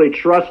don't really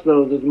trust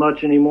those as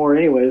much anymore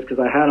anyways, because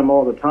I had them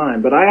all the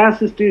time. But I asked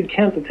this dude,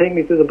 Kent, to take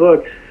me through the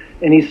book,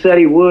 and he said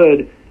he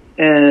would,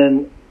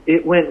 and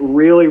it went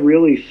really,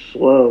 really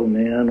slow,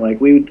 man.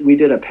 Like, we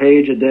did a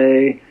page a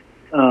day,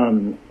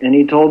 and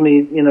he told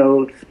me,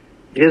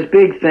 his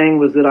big thing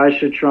was that I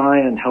should try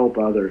and help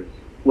others.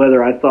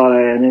 Whether I thought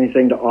I had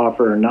anything to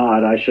offer or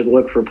not, I should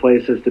look for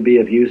places to be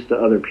of use to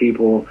other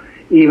people,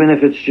 even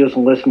if it's just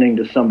listening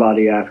to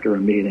somebody after a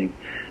meeting.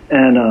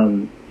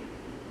 And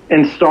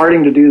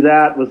starting to do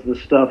that was the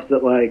stuff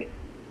that, like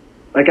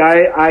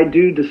I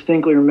do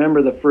distinctly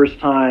remember the first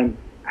time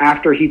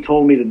after he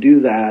told me to do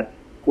that,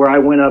 where I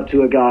went up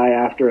to a guy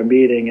after a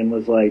meeting and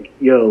was like,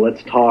 yo,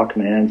 let's talk,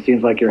 man.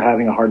 Seems like you're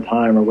having a hard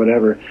time or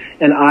whatever.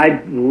 And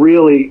I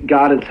really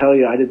got to tell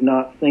you, I did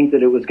not think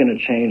that it was going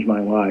to change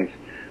my life.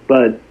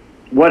 But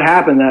what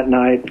happened that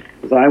night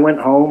was I went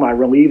home, I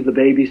relieved the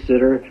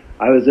babysitter,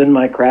 I was in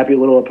my crappy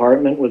little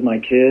apartment with my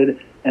kid,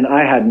 and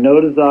I had no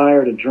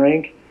desire to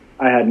drink.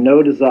 I had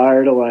no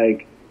desire to,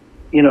 like,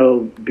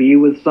 be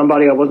with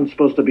somebody I wasn't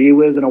supposed to be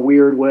with in a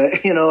weird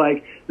way.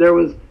 There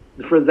was,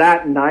 for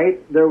that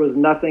night, there was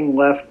nothing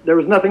left. There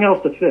was nothing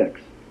else to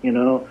fix,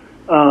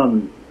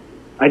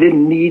 I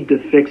didn't need to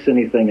fix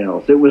anything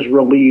else. It was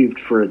relieved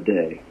for a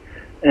day.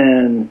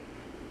 And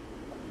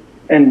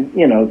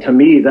to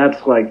me,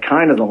 that's like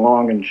kind of the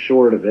long and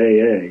short of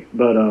AA.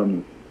 But,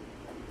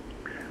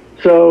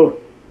 so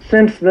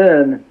since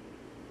then,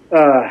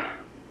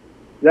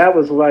 that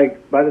was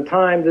like, by the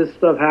time this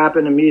stuff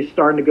happened and me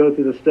starting to go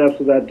through the steps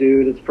with that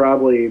dude, it's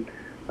probably,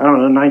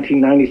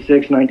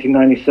 1996,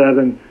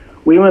 1997.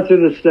 We went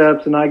through the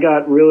steps, and I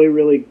got really,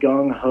 really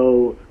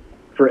gung-ho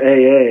for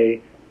AA.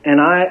 And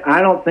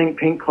I don't think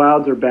pink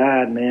clouds are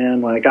bad,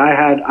 man. Like,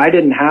 I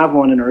didn't have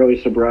one in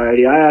early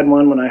sobriety. I had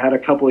one when I had a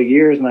couple of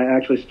years, and I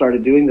actually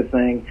started doing the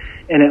thing,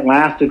 and it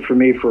lasted for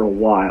me for a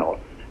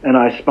while. And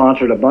I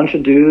sponsored a bunch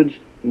of dudes.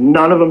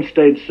 None of them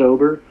stayed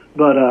sober,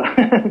 but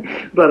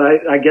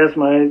I guess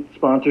my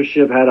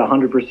sponsorship had a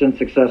 100%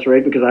 success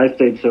rate because I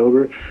stayed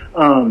sober.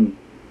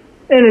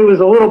 And it was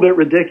a little bit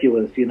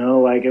ridiculous, I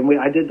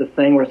did the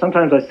thing where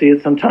sometimes I see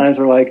it sometimes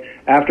where, like,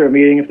 after a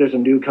meeting, if there's a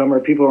newcomer,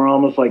 people are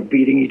almost like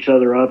beating each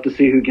other up to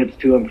see who gets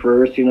to them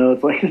first,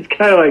 it's like, it's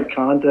kind of like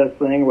contest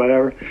thing,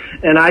 whatever.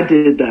 And I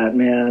did that,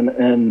 man.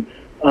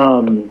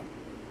 And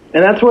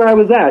that's where I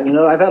was at.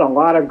 I've had a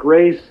lot of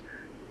grace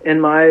in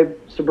my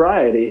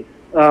sobriety.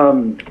 But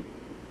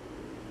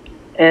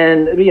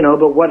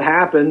what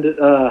happened,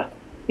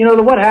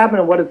 what happened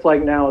and what it's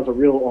like now is a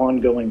real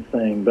ongoing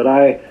thing. But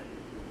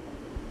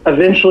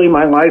eventually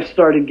my life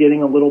started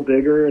getting a little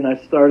bigger, and I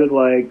started,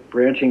 like,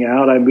 branching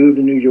out. I moved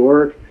to New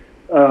York,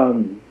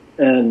 and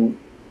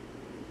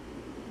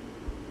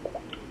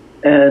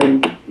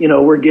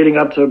we're getting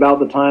up to about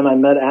the time I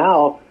met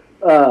Al.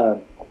 I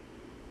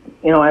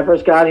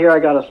first got here, I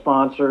got a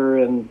sponsor,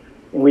 and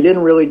we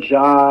didn't really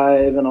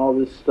jive and all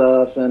this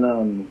stuff,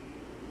 and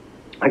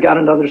I got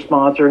another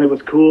sponsor, and it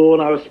was cool,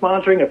 and I was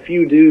sponsoring a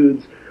few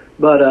dudes,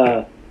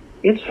 but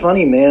it's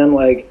funny, man,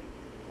 like,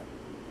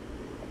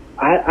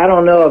 I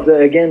don't know if,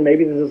 again,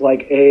 maybe this is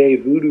like AA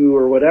voodoo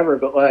or whatever,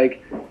 but,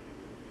 like,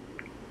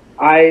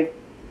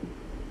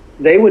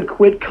 they would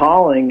quit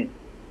calling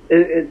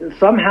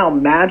somehow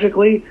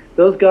magically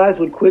those guys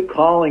would quit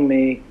calling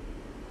me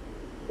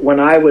when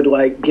I would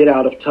like get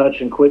out of touch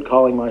and quit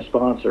calling my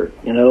sponsor.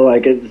 You know,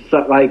 like it's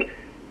like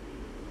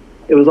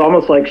it was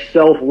almost like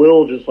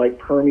self-will just like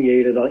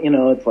permeated. You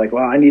know, it's like,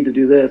 well, I need to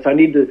do this. I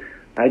need to,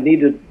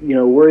 you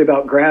know, worry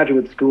about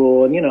graduate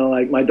school. And, you know,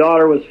 like my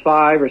daughter was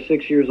 5 or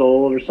 6 years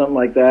old or something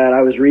like that.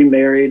 I was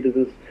remarried to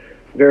this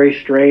very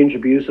strange,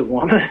 abusive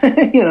woman,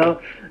 you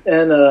know,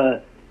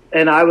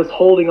 and I was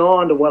holding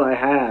on to what I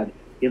had,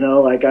 you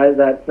know, like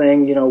that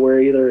thing, you know,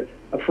 we're either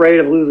afraid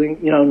of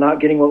losing, you know, not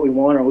getting what we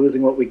want or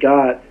losing what we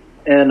got.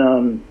 And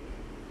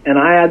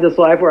I had this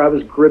life where I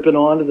was gripping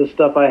on to the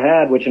stuff I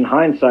had, which in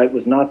hindsight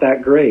was not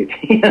that great,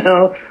 you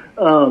know,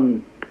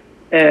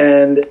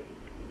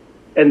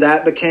 and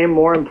that became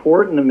more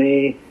important to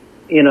me.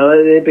 You know,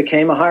 it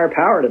became a higher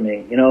power to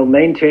me, you know,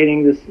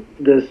 maintaining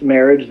this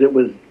marriage that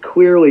was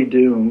clearly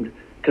doomed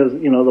because,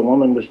 you know, the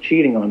woman was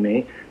cheating on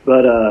me.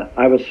 But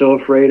I was so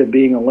afraid of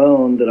being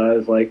alone that I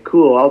was like,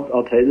 cool,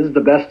 I'll tell you, this is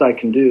the best I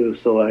can do.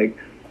 So, like,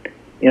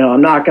 you know,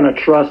 I'm not going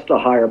to trust a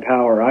higher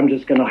power. I'm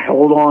just going to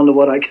hold on to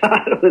what I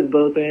got with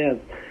both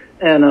hands.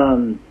 And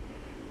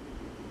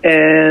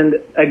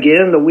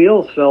again, the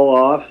wheels fell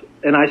off,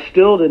 and I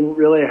still didn't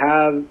really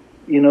have,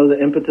 you know, the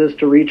impetus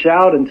to reach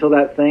out until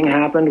that thing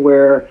happened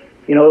where,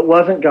 you know, it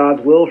wasn't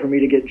God's will for me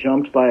to get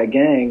jumped by a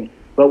gang,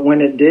 but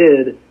when it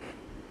did,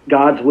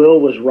 God's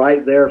will was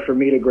right there for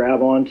me to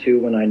grab onto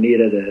when I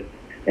needed it.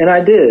 And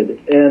I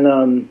did.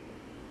 And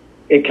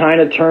it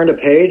kind of turned a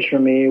page for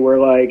me where,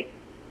 like,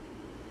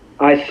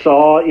 I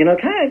saw, you know,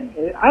 kind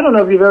of, I don't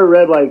know if you've ever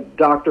read, like,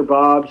 Dr.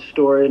 Bob's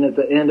story, and at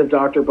the end of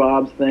Dr.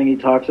 Bob's thing, he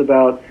talks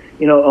about,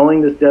 you know,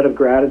 owing this debt of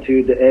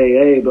gratitude to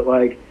AA, but,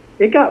 like,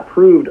 it got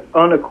proved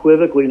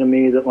unequivocally to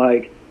me that,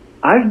 like,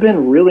 I've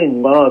been really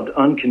loved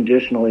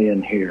unconditionally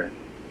in here,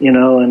 you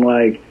know, and,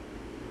 like,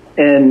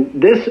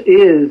 and this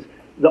is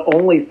the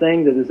only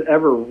thing that has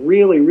ever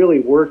really, really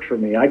worked for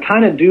me. I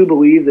kind of do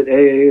believe that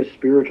AA is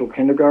spiritual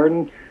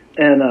kindergarten,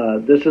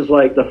 and this is,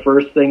 like, the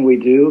first thing we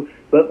do,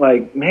 but,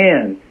 like,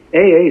 man,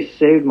 AA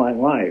saved my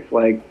life.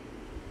 Like,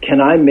 can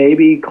I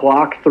maybe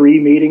clock 3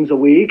 meetings a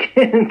week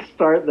and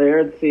start there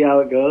and see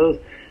how it goes?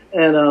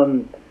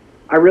 And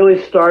I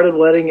really started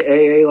letting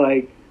AA,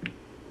 like,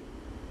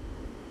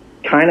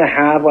 kind of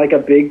have, like, a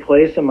big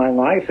place in my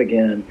life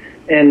again.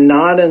 And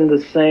not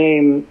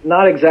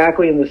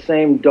exactly in the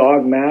same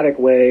dogmatic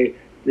way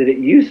that it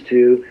used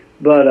to,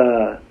 but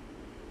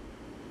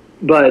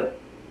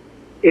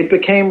it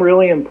became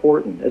really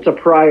important. It's a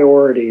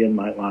priority in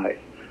my life.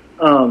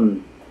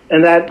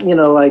 And that, you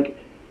know, like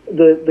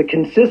the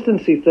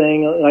consistency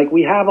thing, like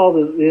we have all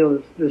the, you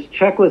know, this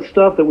checklist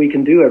stuff that we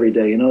can do every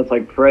day. You know, it's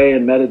like pray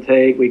and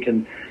meditate. We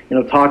can, you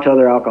know, talk to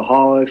other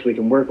alcoholics. We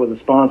can work with a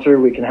sponsor.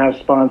 We can have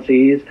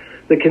sponsees.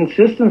 The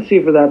consistency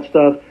for that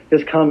stuff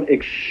has come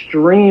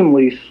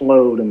extremely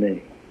slow to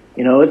me.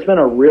 You know, it's been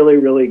a really,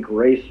 really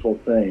graceful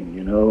thing.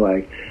 You know,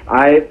 like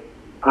I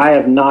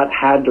have not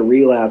had to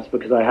relapse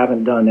because I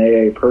haven't done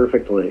AA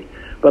perfectly,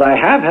 but I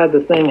have had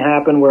the thing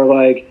happen where,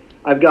 like,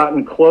 I've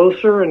gotten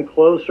closer and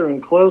closer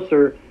and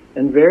closer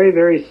and very,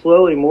 very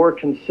slowly more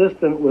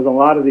consistent with a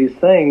lot of these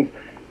things.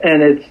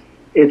 And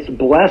it's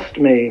blessed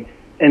me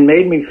and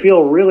made me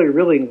feel really,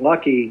 really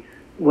lucky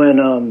when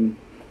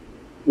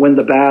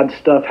the bad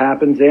stuff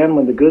happens and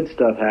when the good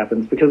stuff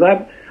happens, because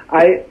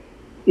I,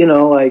 you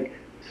know, like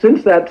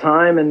since that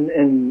time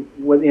and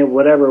what, you know,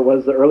 whatever it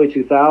was, the early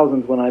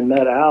 2000s when I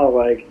met Al,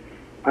 like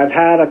I've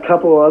had a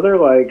couple other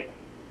like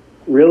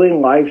really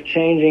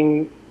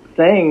life-changing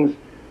things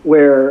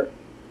where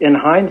in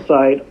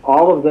hindsight,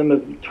 all of them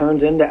have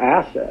turned into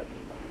assets.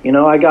 You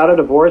know, I got a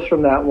divorce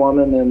from that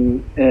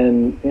woman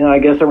and you know, I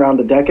guess around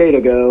a decade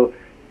ago,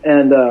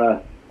 and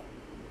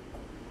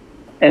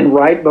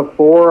right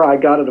before I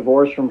got a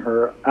divorce from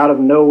her, out of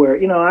nowhere,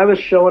 you know, I was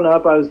showing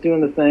up, I was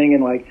doing the thing,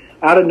 and like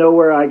out of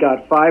nowhere, I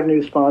got 5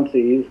 new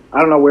sponsees. I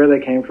don't know where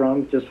they came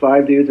from. Just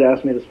 5 dudes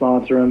asked me to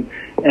sponsor them,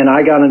 and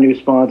I got a new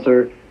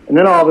sponsor. And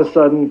then all of a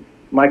sudden,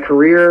 my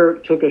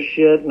career took a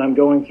shit, and I'm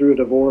going through a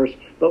divorce.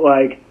 But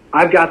like,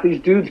 I've got these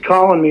dudes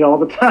calling me all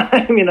the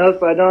time, you know,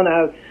 so I don't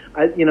have,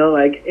 you know,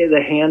 like the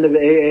hand of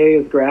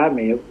AA has grabbed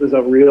me. It was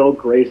a real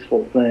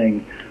graceful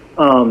thing.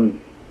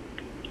 And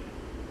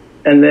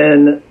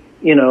then,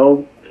 you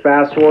know,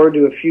 fast forward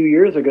to a few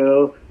years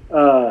ago,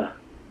 I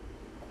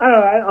don't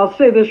know, I'll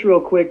say this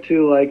real quick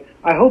too, like,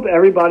 I hope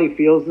everybody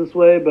feels this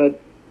way, but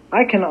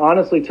I can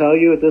honestly tell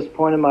you at this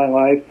point in my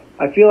life,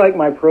 I feel like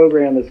my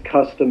program is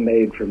custom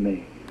made for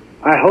me.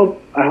 I hope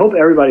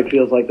everybody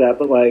feels like that,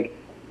 but like,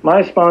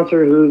 my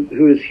sponsor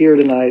who is here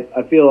tonight,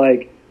 I feel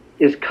like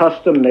is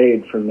custom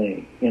made for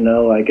me. You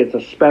know, like it's a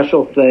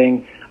special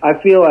thing. I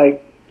feel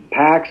like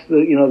PAX,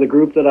 the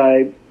group that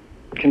I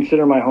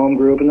consider my home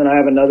group, and then I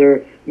have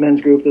another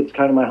men's group that's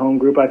kind of my home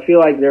group. I feel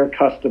like they're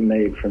custom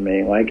made for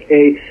me. Like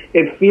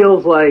it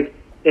feels like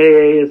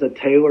AA is a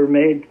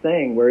tailor-made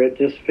thing where it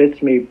just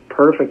fits me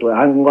perfectly.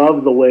 I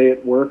love the way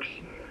it works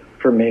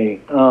for me.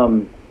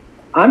 I'm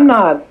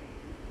not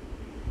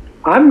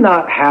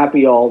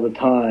happy all the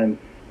time.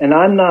 And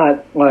I'm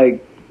not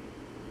like,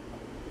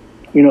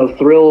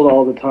 thrilled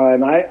all the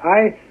time.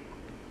 I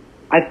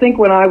think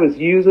when I was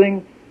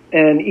using,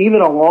 and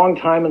even a long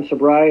time in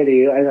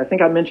sobriety, I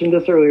think I mentioned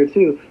this earlier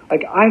too,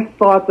 like I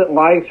thought that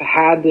life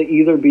had to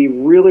either be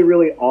really,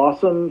 really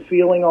awesome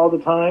feeling all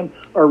the time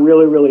or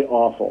really, really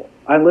awful.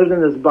 I lived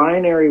in this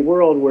binary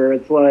world where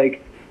it's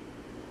like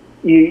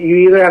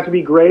you either have to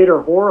be great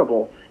or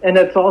horrible. And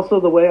that's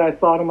also the way I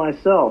thought of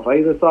myself. I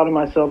either thought of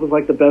myself as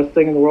like the best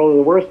thing in the world or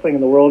the worst thing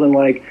in the world. And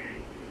like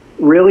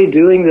really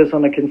doing this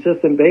on a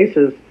consistent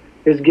basis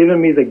has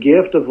given me the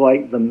gift of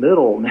like the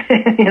middle,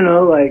 man.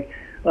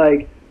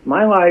 Like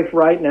my life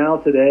right now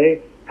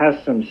today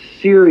has some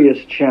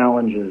serious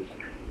challenges,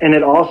 and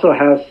it also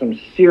has some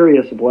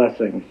serious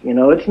blessings.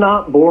 It's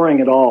not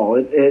boring at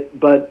all.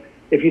 But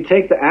if you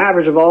take the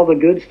average of all the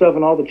good stuff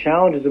and all the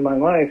challenges in my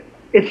life,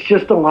 it's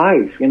just a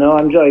life.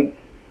 I'm like,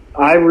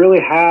 I really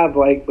have,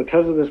 like,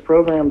 because of this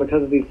program,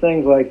 because of these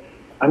things, like,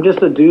 I'm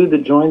just a dude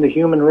that joined the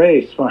human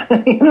race,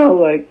 and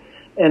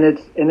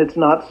it's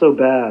not so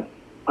bad.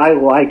 I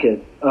like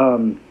it.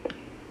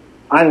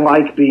 I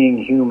like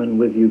being human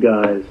with you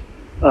guys.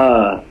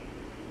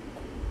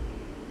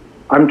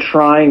 I'm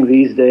trying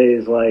these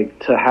days, like,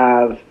 to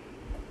have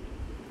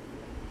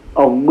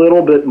a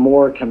little bit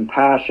more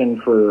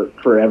compassion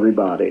for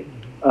everybody,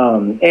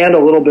 and a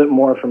little bit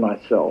more for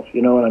myself.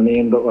 You know what I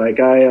mean? But like,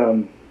 I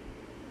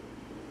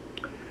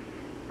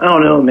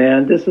don't know,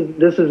 man. This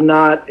is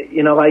not,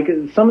 like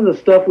some of the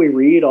stuff we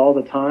read all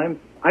the time.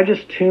 I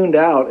just tuned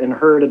out and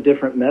heard a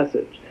different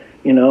message.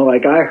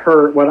 Like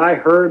what I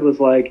heard was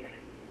like,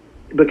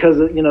 because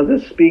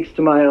this speaks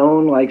to my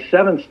own like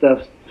 7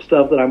 stuff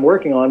that I'm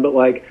working on. But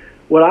like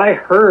what I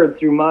heard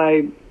through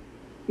my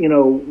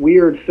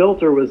weird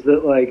filter was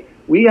that like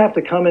we have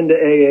to come into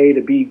AA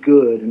to be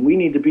good, and we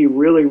need to be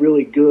really,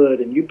 really good,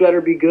 and you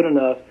better be good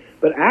enough.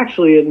 But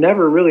actually, it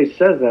never really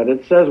says that.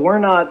 It says we're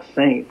not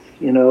saints.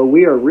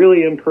 We are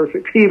really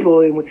imperfect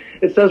people, and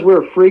it says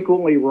we're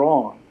frequently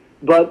wrong,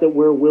 but that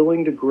we're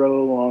willing to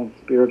grow along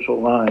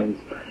spiritual lines.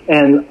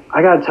 And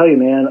I got to tell you,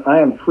 man, I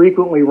am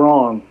frequently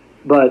wrong,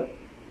 but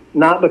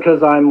not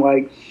because I'm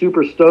like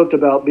super stoked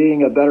about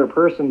being a better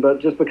person, but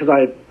just because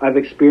I've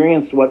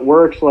experienced what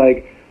works.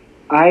 Like,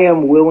 I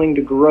am willing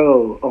to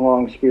grow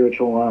along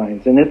spiritual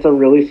lines, and it's a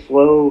really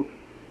slow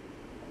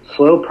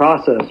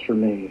process for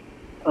me.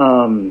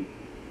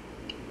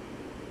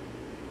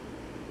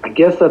 I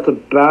guess that's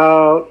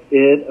about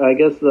it. I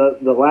guess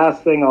the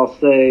last thing I'll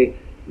say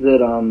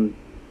that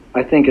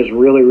I think is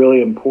really,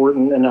 really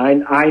important, and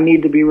I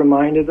need to be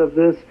reminded of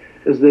this,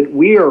 is that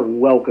we are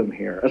welcome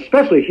here,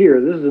 especially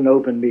here. This is an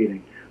open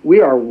meeting. We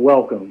are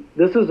welcome.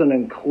 This is an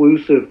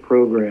inclusive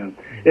program.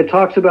 It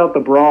talks about the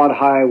broad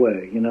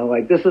highway,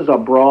 like this is a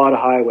broad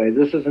highway.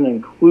 This is an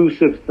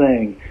inclusive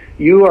thing.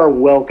 You are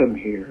welcome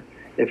here.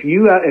 If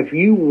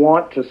you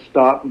want to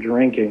stop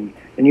drinking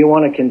and you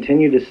want to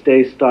continue to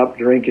stop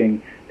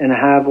drinking and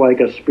have like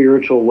a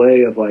spiritual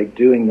way of like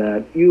doing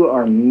that, you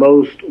are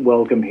most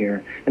welcome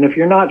here. And if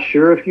you're not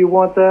sure if you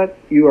want that,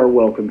 you are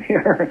welcome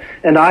here.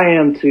 And I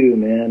am too,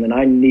 man. And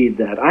I need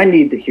that. I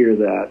need to hear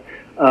that.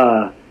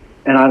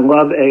 And I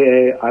love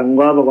AA. I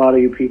love a lot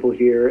of you people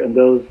here, and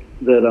those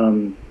that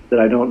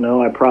I don't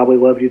know, I probably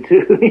love you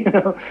too.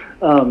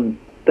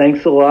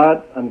 Thanks a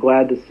lot. I'm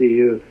glad to see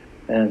you,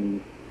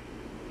 and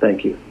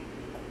thank you.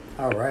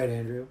 All right,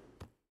 Andrew.